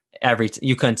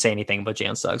you couldn't say anything about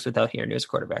Jalen Suggs without hearing he was a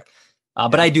quarterback.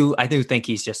 But I do think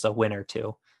he's just a winner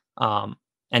too. And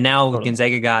now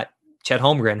Gonzaga got Chet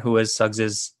Holmgren, who is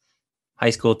Suggs's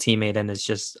high school teammate and is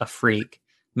just a freak.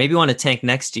 Maybe you want to tank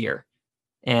next year,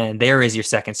 and there is your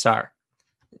second star.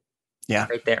 Yeah,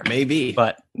 right there. Maybe.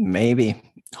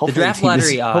 Hopefully, the draft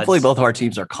lottery odds. Hopefully, both of our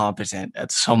teams are competent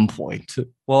at some point.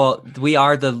 Well, we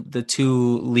are the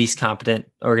 2 least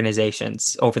competent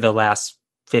organizations over the last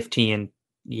 15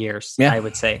 years. I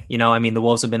would say. The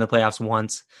Wolves have been in the playoffs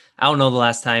once. I don't know the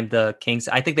last time the Kings.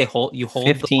 I think they hold the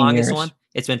longest years. one.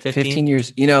 It's been 15 years.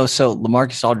 So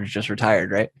LaMarcus Aldridge just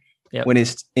retired, right? Yep. Went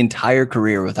his entire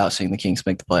career without seeing the Kings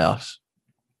make the playoffs.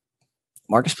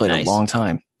 Marcus played a long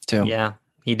time too. Yeah,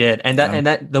 he did. And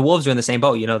that the Wolves are in the same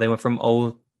boat. They went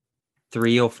from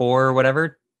 03, 04 or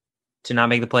whatever to not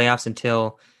make the playoffs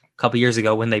until a couple years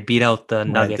ago when they beat out the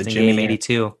Nuggets in game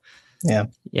 82.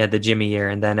 Yeah, the Jimmy year,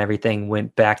 and then everything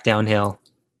went back downhill.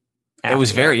 It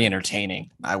was very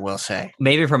entertaining, I will say.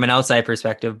 Maybe from an outside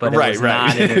perspective, but it was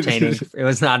not entertaining. It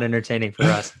was not entertaining for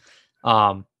us.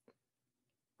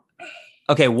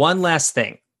 Okay, one last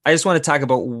thing. I just want to talk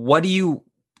about, what do you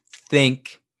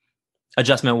think,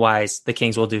 adjustment-wise, the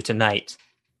Kings will do tonight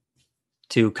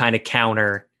to kind of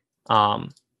counter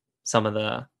some of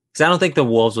the... Because I don't think the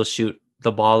Wolves will shoot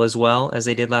the ball as well as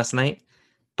they did last night,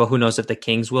 but who knows if the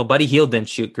Kings will. Buddy Hield didn't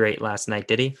shoot great last night,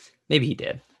 did he? Maybe he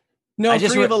did. No,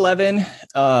 3 of 11,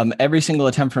 every single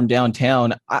attempt from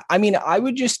downtown. I mean, I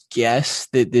would just guess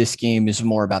that this game is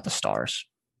more about the stars.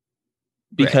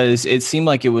 because it seemed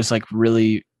like it was like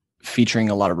really featuring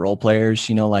a lot of role players,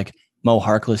 like Mo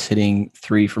Harkless hitting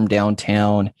 3 from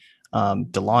downtown,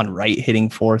 DeLon Wright hitting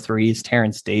 4 threes,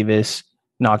 Terrence Davis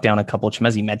knocked down a couple.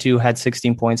 Chimezie Metu had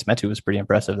 16 points. Metu was pretty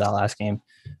impressive that last game.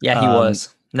 Yeah, he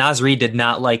was. Naz Reid did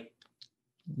not like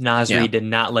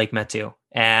Metu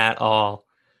at all.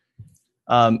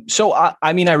 So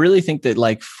I mean, I really think that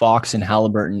like Fox and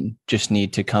Halliburton just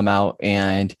need to come out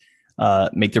and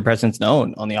make their presence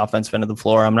known on the offensive end of the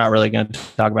floor. I'm not really going to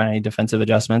talk about any defensive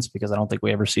adjustments because I don't think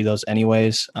we ever see those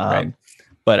anyways. Right.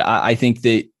 But I think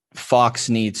that Fox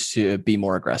needs to be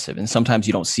more aggressive, and sometimes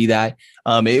you don't see that.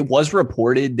 It was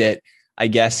reported that I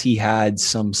guess he had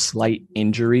some slight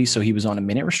injury, so he was on a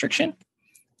minute restriction,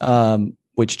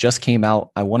 which just came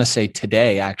out, I want to say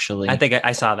today, actually. I think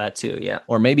I saw that too, yeah.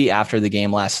 Or maybe after the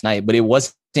game last night, but it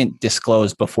wasn't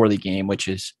disclosed before the game, which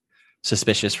is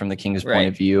suspicious from the Kings' point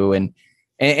of view. And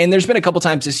there's been a couple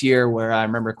times this year where I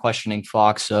remember questioning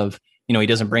Fox of, he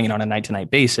doesn't bring it on a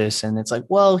night-to-night basis. And it's like,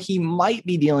 well, he might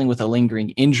be dealing with a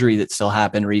lingering injury that still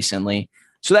happened recently.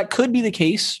 So that could be the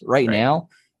case right now.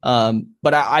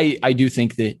 But I do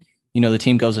think that, the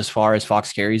team goes as far as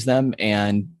Fox carries them,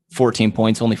 and 14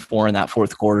 points, only 4 in that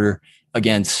fourth quarter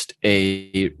against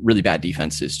a really bad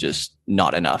defense is just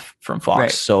not enough from Fox.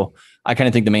 Right. So I kind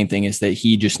of think the main thing is that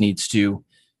he just needs to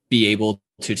be able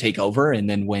to take over. And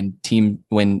then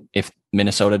if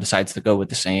Minnesota decides to go with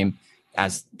the same,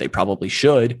 as they probably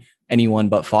should, anyone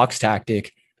but Fox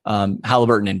tactic,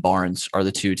 Halliburton and Barnes are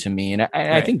the two to me. And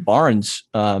I think Barnes,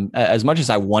 as much as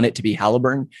I want it to be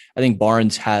Halliburton, I think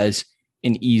Barnes has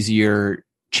an easier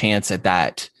chance at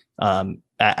that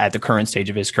at the current stage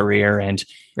of his career. And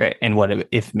what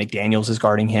if McDaniels is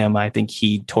guarding him? I think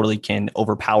he totally can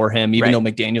overpower him. Even though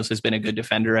McDaniels has been a good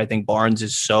defender, I think Barnes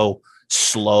is so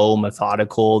slow,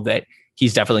 methodical that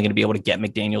he's definitely going to be able to get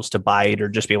McDaniels to bite or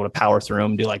just be able to power through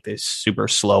him, do like this super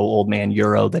slow old man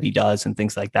Euro that he does and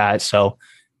things like that. So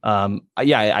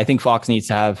I think Fox needs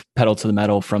to have pedal to the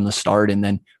metal from the start. And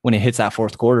then when it hits that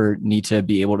fourth quarter, need to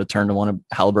be able to turn to one of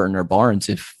Halliburton or Barnes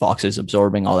if Fox is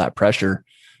absorbing all that pressure.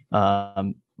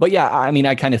 But yeah, I mean,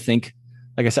 I kind of think,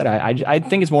 like I said, I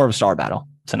think it's more of a star battle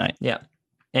tonight. Yeah.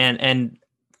 And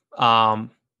I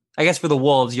guess for the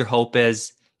Wolves, your hope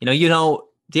is,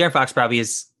 De'Aaron Fox probably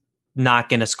is not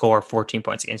going to score 14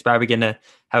 points a game. He's probably going to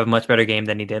have a much better game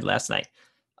than he did last night.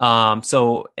 From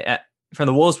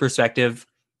the Wolves' perspective,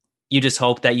 you just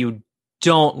hope that you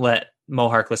don't let Mo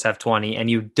Harkless have 20, and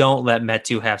you don't let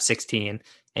Metu have 16,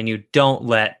 and you don't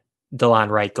let DeLon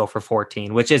Wright go for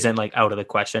 14, which isn't like out of the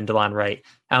question. DeLon Wright,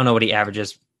 I don't know what he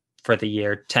averages for the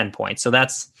year, 10 points. So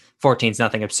that's 14 is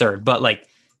nothing absurd, but like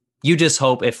you just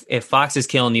hope if Fox is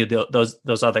killing you,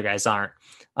 those other guys aren't.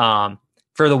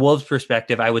 For the Wolves'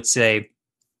 perspective, I would say,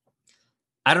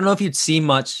 I don't know if you'd see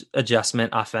much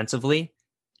adjustment offensively.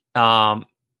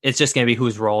 It's just going to be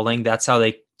who's rolling. That's how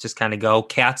they just kind of go.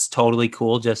 Cat's totally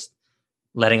cool, just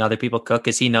letting other people cook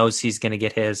because he knows he's going to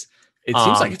get his. It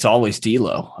seems like it's always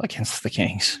D'Lo against the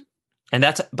Kings,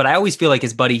 but I always feel like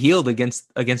it's Buddy Hield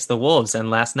against the Wolves, and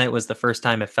last night was the first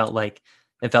time it felt like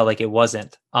it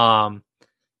wasn't. I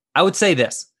would say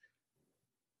this.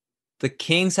 The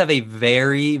Kings have a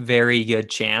very, very good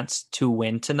chance to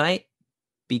win tonight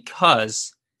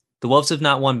because the Wolves have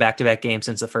not won back-to-back games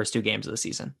since the first 2 games of the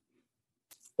season.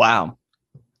 Wow.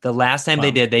 The last time they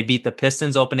did, they beat the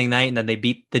Pistons opening night, and then they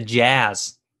beat the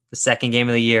Jazz the second game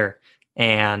of the year.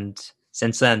 And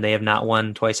since then, they have not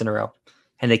won twice in a row.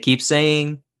 And they keep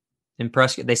saying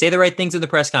they say the right things in the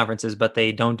press conferences, but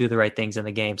they don't do the right things in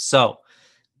the game. So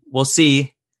we'll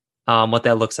see what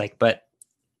that looks like. But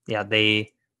yeah,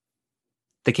 the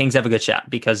Kings have a good shot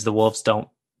because the Wolves don't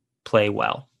play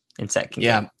well in second.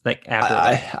 Yeah. Game, like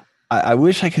after I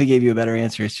wish I could have gave you a better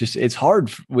answer. It's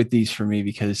hard with these for me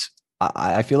because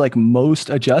I feel like most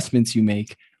adjustments you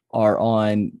make are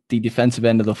on the defensive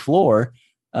end of the floor.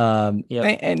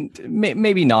 And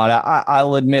maybe not.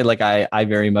 I'll admit, like I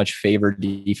very much favor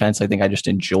defense. I think I just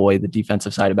enjoy the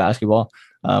defensive side of basketball,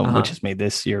 which has made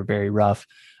this year very rough.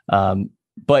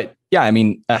 But yeah, I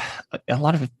mean, a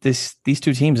lot of these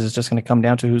 2 teams is just going to come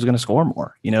down to who's going to score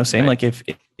more. Same like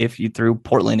if you threw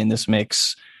Portland in this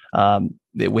mix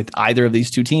with either of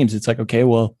these 2 teams, it's like, okay,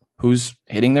 well, who's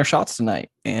hitting their shots tonight,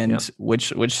 and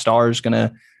which star is going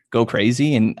to go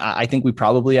crazy? And I think we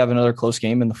probably have another close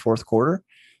game in the fourth quarter.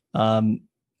 And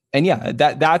yeah,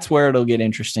 that's where it'll get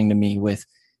interesting to me with,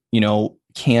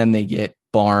 can they get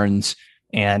Barnes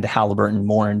and Halliburton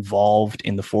more involved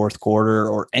in the fourth quarter,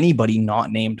 or anybody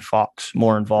not named Fox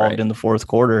more involved in the fourth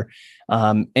quarter.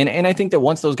 And I think that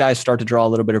once those guys start to draw a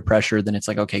little bit of pressure, then it's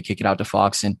like, okay, kick it out to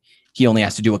Fox and he only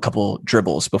has to do a couple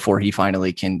dribbles before he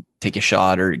finally can take a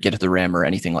shot or get to the rim or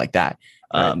anything like that.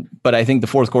 Right. But I think the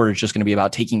fourth quarter is just going to be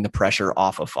about taking the pressure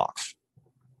off of Fox.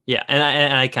 Yeah,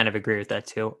 and I kind of agree with that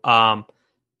too.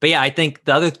 But yeah, I think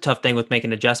the other tough thing with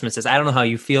making adjustments is I don't know how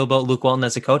you feel about Luke Walton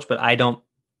as a coach, but I don't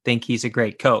think he's a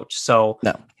great coach. So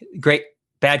no.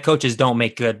 Bad coaches don't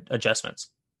make good adjustments.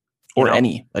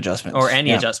 Any adjustments.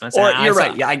 Adjustments. Or you're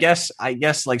right. Yeah, I guess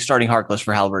like starting Harkless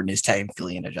for Haliburton is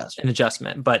technically an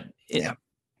adjustment. But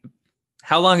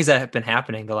how long has that been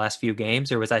happening? The last few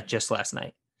games, or was that just last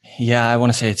night? Yeah, I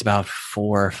want to say it's about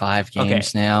 4 or 5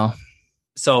 games now.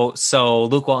 So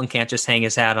Luke Walton can't just hang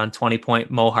his hat on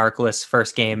 20-point Mo Harkless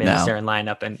first game in the starting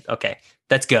lineup. And okay,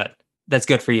 that's good. That's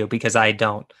good for you because I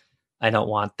don't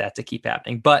want that to keep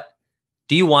happening. But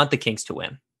do you want the Kings to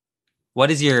win?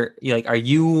 What is your, are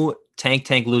you tank,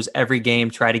 lose every game,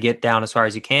 try to get down as far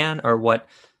as you can? Or what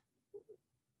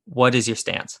is your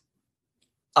stance?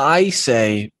 I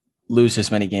say lose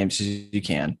as many games as you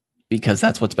can because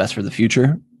that's what's best for the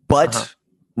future. But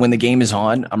when the game is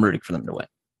on, I'm rooting for them to win.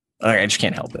 I just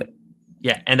can't help it.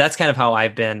 Yeah, and that's kind of how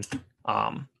I've been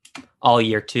all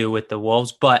year too with the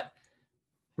Wolves. But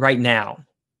right now,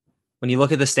 when you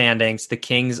look at the standings, the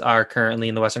Kings are currently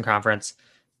in the Western Conference.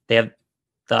 They have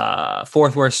the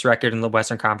 4th worst record in the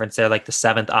Western Conference. They're like the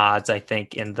 7th odds, I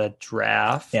think, in the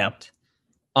draft. Yeah.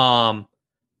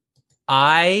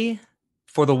 I,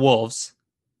 for the Wolves,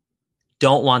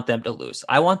 don't want them to lose.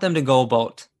 I want them to go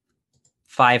about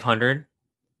 500,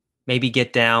 maybe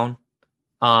get down.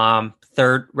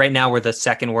 3rd right now, we're the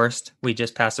 2nd worst. We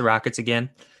just passed the Rockets again.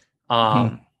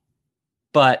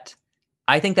 But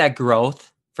I think that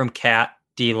growth from Cat,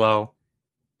 D'Lo,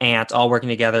 Ant all working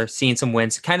together, seeing some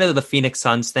wins, kind of the Phoenix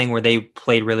Suns thing where they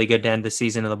played really good to end the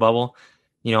season in the bubble,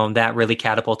 that really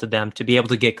catapulted them to be able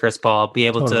to get Chris Paul, be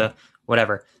able to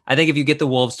whatever. I think if you get the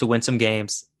Wolves to win some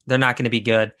games, they're not going to be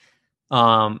good.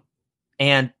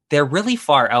 And they're really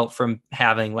far out from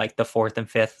having like the 4th and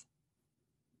 5th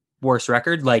worst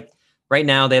record. Like right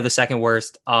now they have the 2nd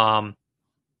worst. The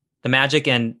Magic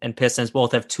and Pistons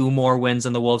both have 2 more wins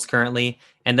than the Wolves currently.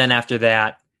 And then after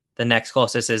that, the next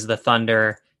closest is the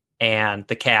Thunder and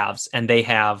the Cavs, and they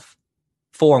have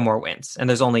 4 more wins. And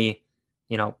there's only,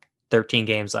 13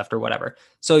 games left or whatever.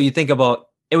 So you think about,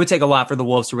 it would take a lot for the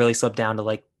Wolves to really slip down to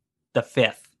like the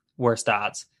 5th worst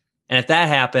odds. And if that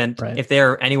happened, if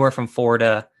they're anywhere from 4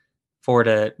 to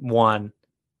 1,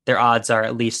 their odds are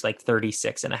at least like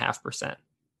 36.5%.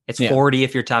 It's 40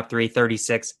 if you're top 3,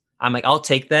 36. I'm like, I'll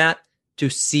take that to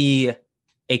see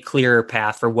a clearer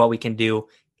path for what we can do,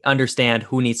 understand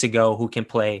who needs to go, who can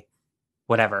play,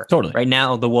 whatever. Totally. Right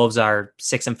now, the Wolves are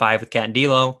 6-5 with Cat and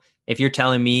D'Lo. If you're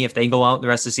telling me if they go out the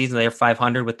rest of the season, they're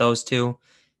 500 with those 2,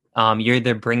 you're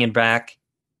either bringing back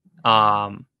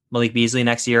Malik Beasley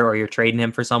next year or you're trading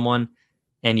him for someone,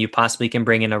 and you possibly can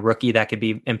bring in a rookie that could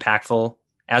be impactful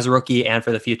as a rookie and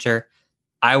for the future.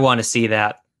 I want to see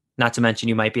that. Not to mention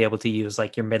you might be able to use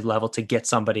like your mid-level to get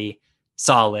somebody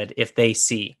solid if they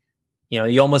see,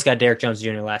 you almost got Derek Jones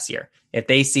Jr. last year. If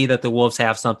they see that the Wolves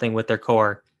have something with their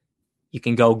core, you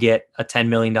can go get a $10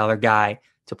 million guy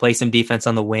to play some defense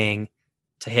on the wing,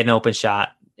 to hit an open shot.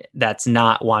 That's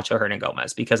not Juancho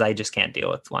Hernangomez, because I just can't deal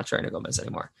with Juancho Hernangomez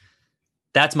anymore.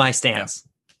 That's my stance.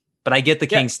 Yeah. But I get the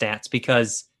Kings stance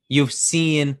because you've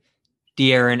seen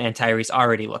De'Aaron and Tyrese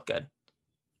already look good.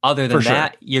 Other than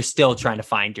that, you're still trying to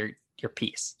find your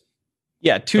piece.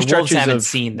 Yeah, the Wolves haven't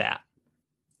seen that.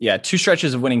 Yeah, 2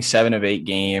 stretches of winning 7 of 8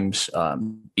 games,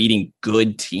 beating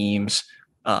good teams,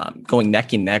 going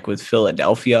neck and neck with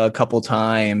Philadelphia a couple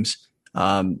times.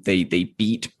 They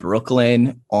beat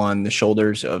Brooklyn on the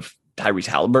shoulders of Tyrese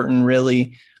Haliburton,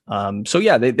 really. So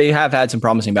yeah, they have had some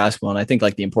promising basketball, and I think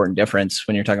like the important difference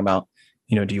when you're talking about,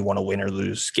 do you want to win or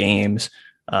lose games,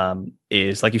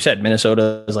 is like you said,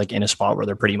 Minnesota is like in a spot where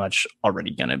they're pretty much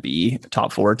already going to be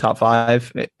top 4, top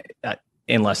 5,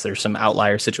 unless there's some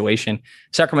outlier situation.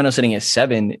 Sacramento sitting at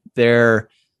 7, they're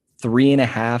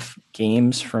 3.5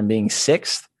 games from being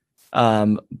 6th,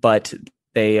 but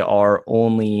they are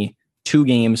only 2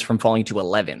 games from falling to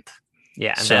 11th.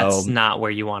 Yeah, and that's not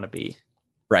where you want to be.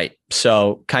 Right.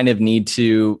 So kind of need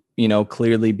to,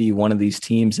 clearly be one of these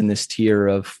teams in this tier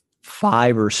of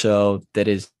 5 or so that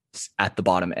is at the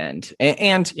bottom end.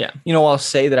 And I'll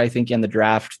say that I think in the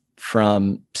draft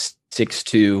from 6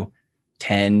 to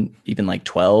 10, even like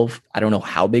 12, I don't know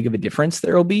how big of a difference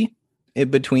there will be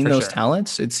between those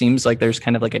talents. It seems like there's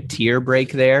kind of like a tier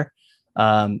break there.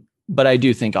 But I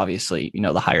do think obviously,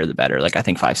 the higher the better. Like I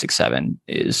think 5, 6, 7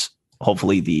 is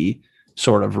hopefully the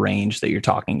sort of range that you're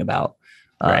talking about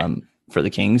for the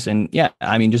Kings. And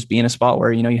just be in a spot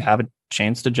where, you have a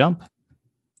chance to jump.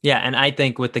 Yeah, and I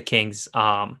think with the Kings,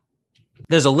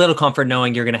 there's a little comfort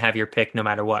knowing you're going to have your pick no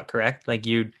matter what, correct? Like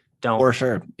you don't. For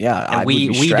sure. Yeah. And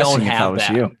we don't have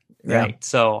that. You. Right. Yeah.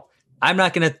 So I'm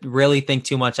not going to really think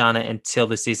too much on it until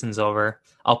the season's over.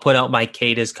 I'll put out my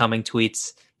Kate is coming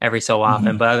tweets every so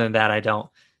often, but other than that, I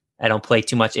don't play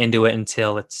too much into it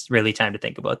until it's really time to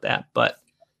think about that. But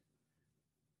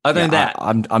other than that,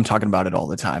 I'm talking about it all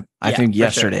the time. I think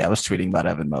yesterday I was tweeting about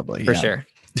Evan Mobley. For sure.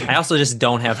 I also just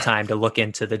don't have time to look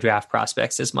into the draft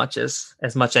prospects as much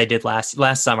I did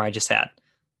last summer. I just had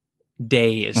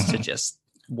days to just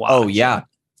watch. Oh yeah.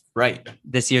 Right.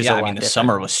 This year's the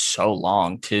summer was so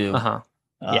long too.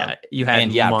 Yeah. You had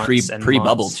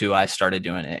pre-bubble too. I started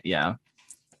doing it. Yeah.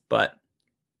 But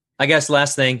I guess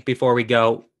last thing before we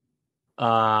go,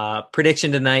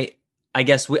 prediction tonight. I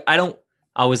guess I don't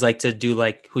always like to do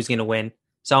like who's going to win.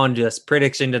 So I want to do this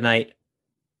prediction tonight.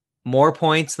 More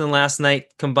points than last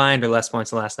night combined or less points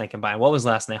than last night combined? What was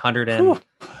last night?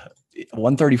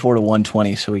 134 to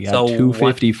 120. So we got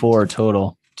 254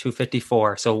 total.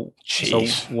 254. So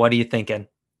what are you thinking?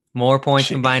 More points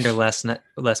combined or less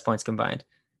points combined?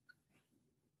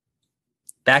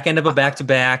 Back end of a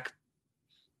back-to-back.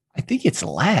 I think it's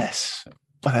less.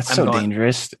 But that's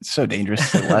dangerous. It's so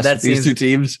dangerous to less with these two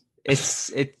teams.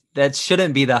 That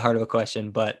shouldn't be that hard of a question,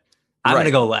 but I'm going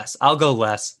to go less. I'll go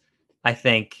less. I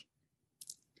think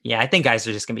guys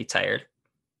are just going to be tired.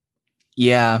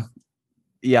 Yeah,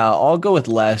 I'll go with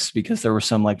less because there were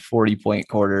some like 40-point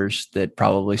quarters that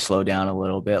probably slow down a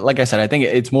little bit. Like I said, I think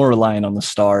it's more reliant on the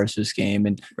stars this game,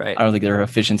 and I don't think their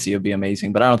efficiency would be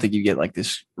amazing. But I don't think you get like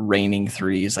this raining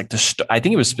threes. Like I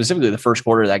think it was specifically the first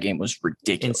quarter of that game was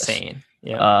ridiculous, insane.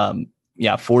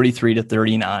 Yeah, 43 to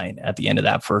 39 at the end of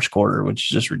that first quarter, which is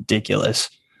just ridiculous.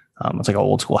 It's like an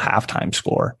old school halftime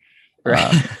score.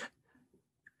 Right.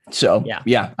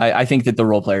 I think that the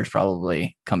role players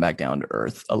probably come back down to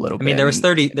earth a little bit. I mean,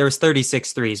 there was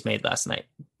 36 threes made last night,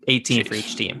 18 for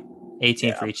each team.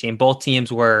 18 for each team. Both teams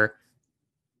the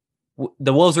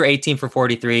Wolves were 18 for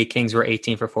 43, Kings were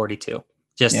 18 for 42.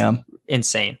 Just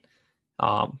insane.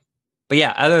 But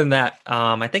yeah, other than that,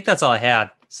 I think that's all I had.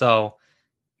 So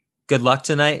good luck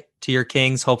tonight to your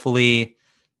Kings. Hopefully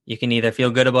you can either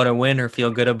feel good about a win or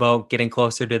feel good about getting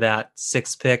closer to that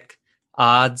 6th pick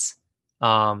odds.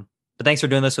 But thanks for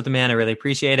doing this with me, man. I really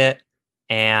appreciate it.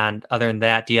 And other than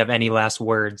that, do you have any last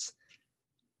words?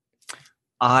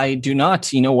 I do not.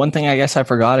 One thing I guess I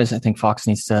forgot is I think Fox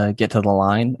needs to get to the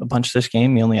line a bunch this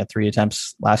game. He only had 3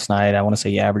 attempts last night. I want to say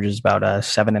he averages about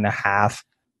 7.5.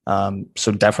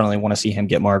 So definitely want to see him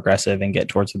get more aggressive and get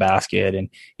towards the basket. And,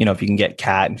 if you can get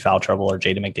Cat in foul trouble or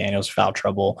Jaden McDaniels foul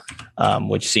trouble,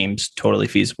 which seems totally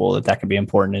feasible, that could be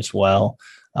important as well.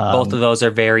 Both of those are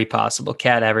very possible.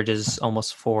 Cat averages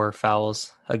almost 4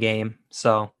 fouls a game.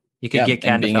 So you could get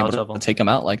Cat in foul trouble. Take him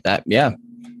out like that. Yeah.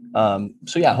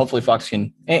 Hopefully Fox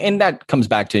can, and that comes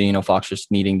back to, Fox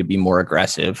just needing to be more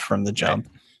aggressive from the jump,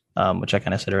 which I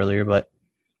kind of said earlier, but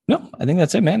no, I think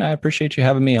that's it, man. I appreciate you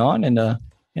having me on, and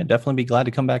definitely be glad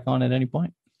to come back on at any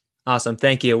point. Awesome.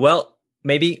 Thank you. Well,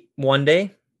 maybe one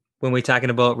day when we're talking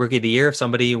about Rookie of the Year, if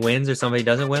somebody wins or somebody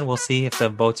doesn't win, we'll see if the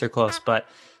votes are close. But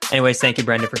anyways, thank you,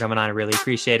 Brendan, for coming on. I really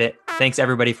appreciate it. Thanks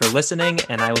everybody for listening,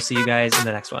 and I will see you guys in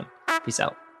the next one. Peace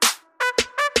out.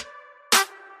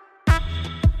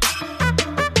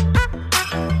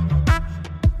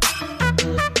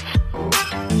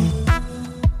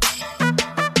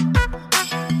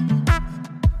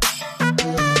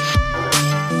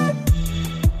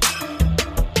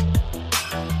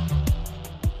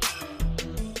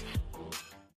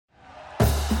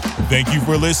 Thank you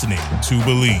for listening to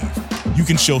Believe. You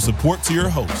can show support to your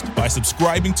host by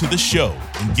subscribing to the show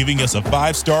and giving us a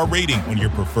 5-star rating on your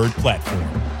preferred platform.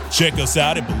 Check us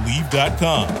out at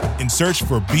Believe.com and search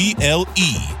for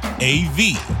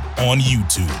BLEAV on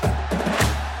YouTube.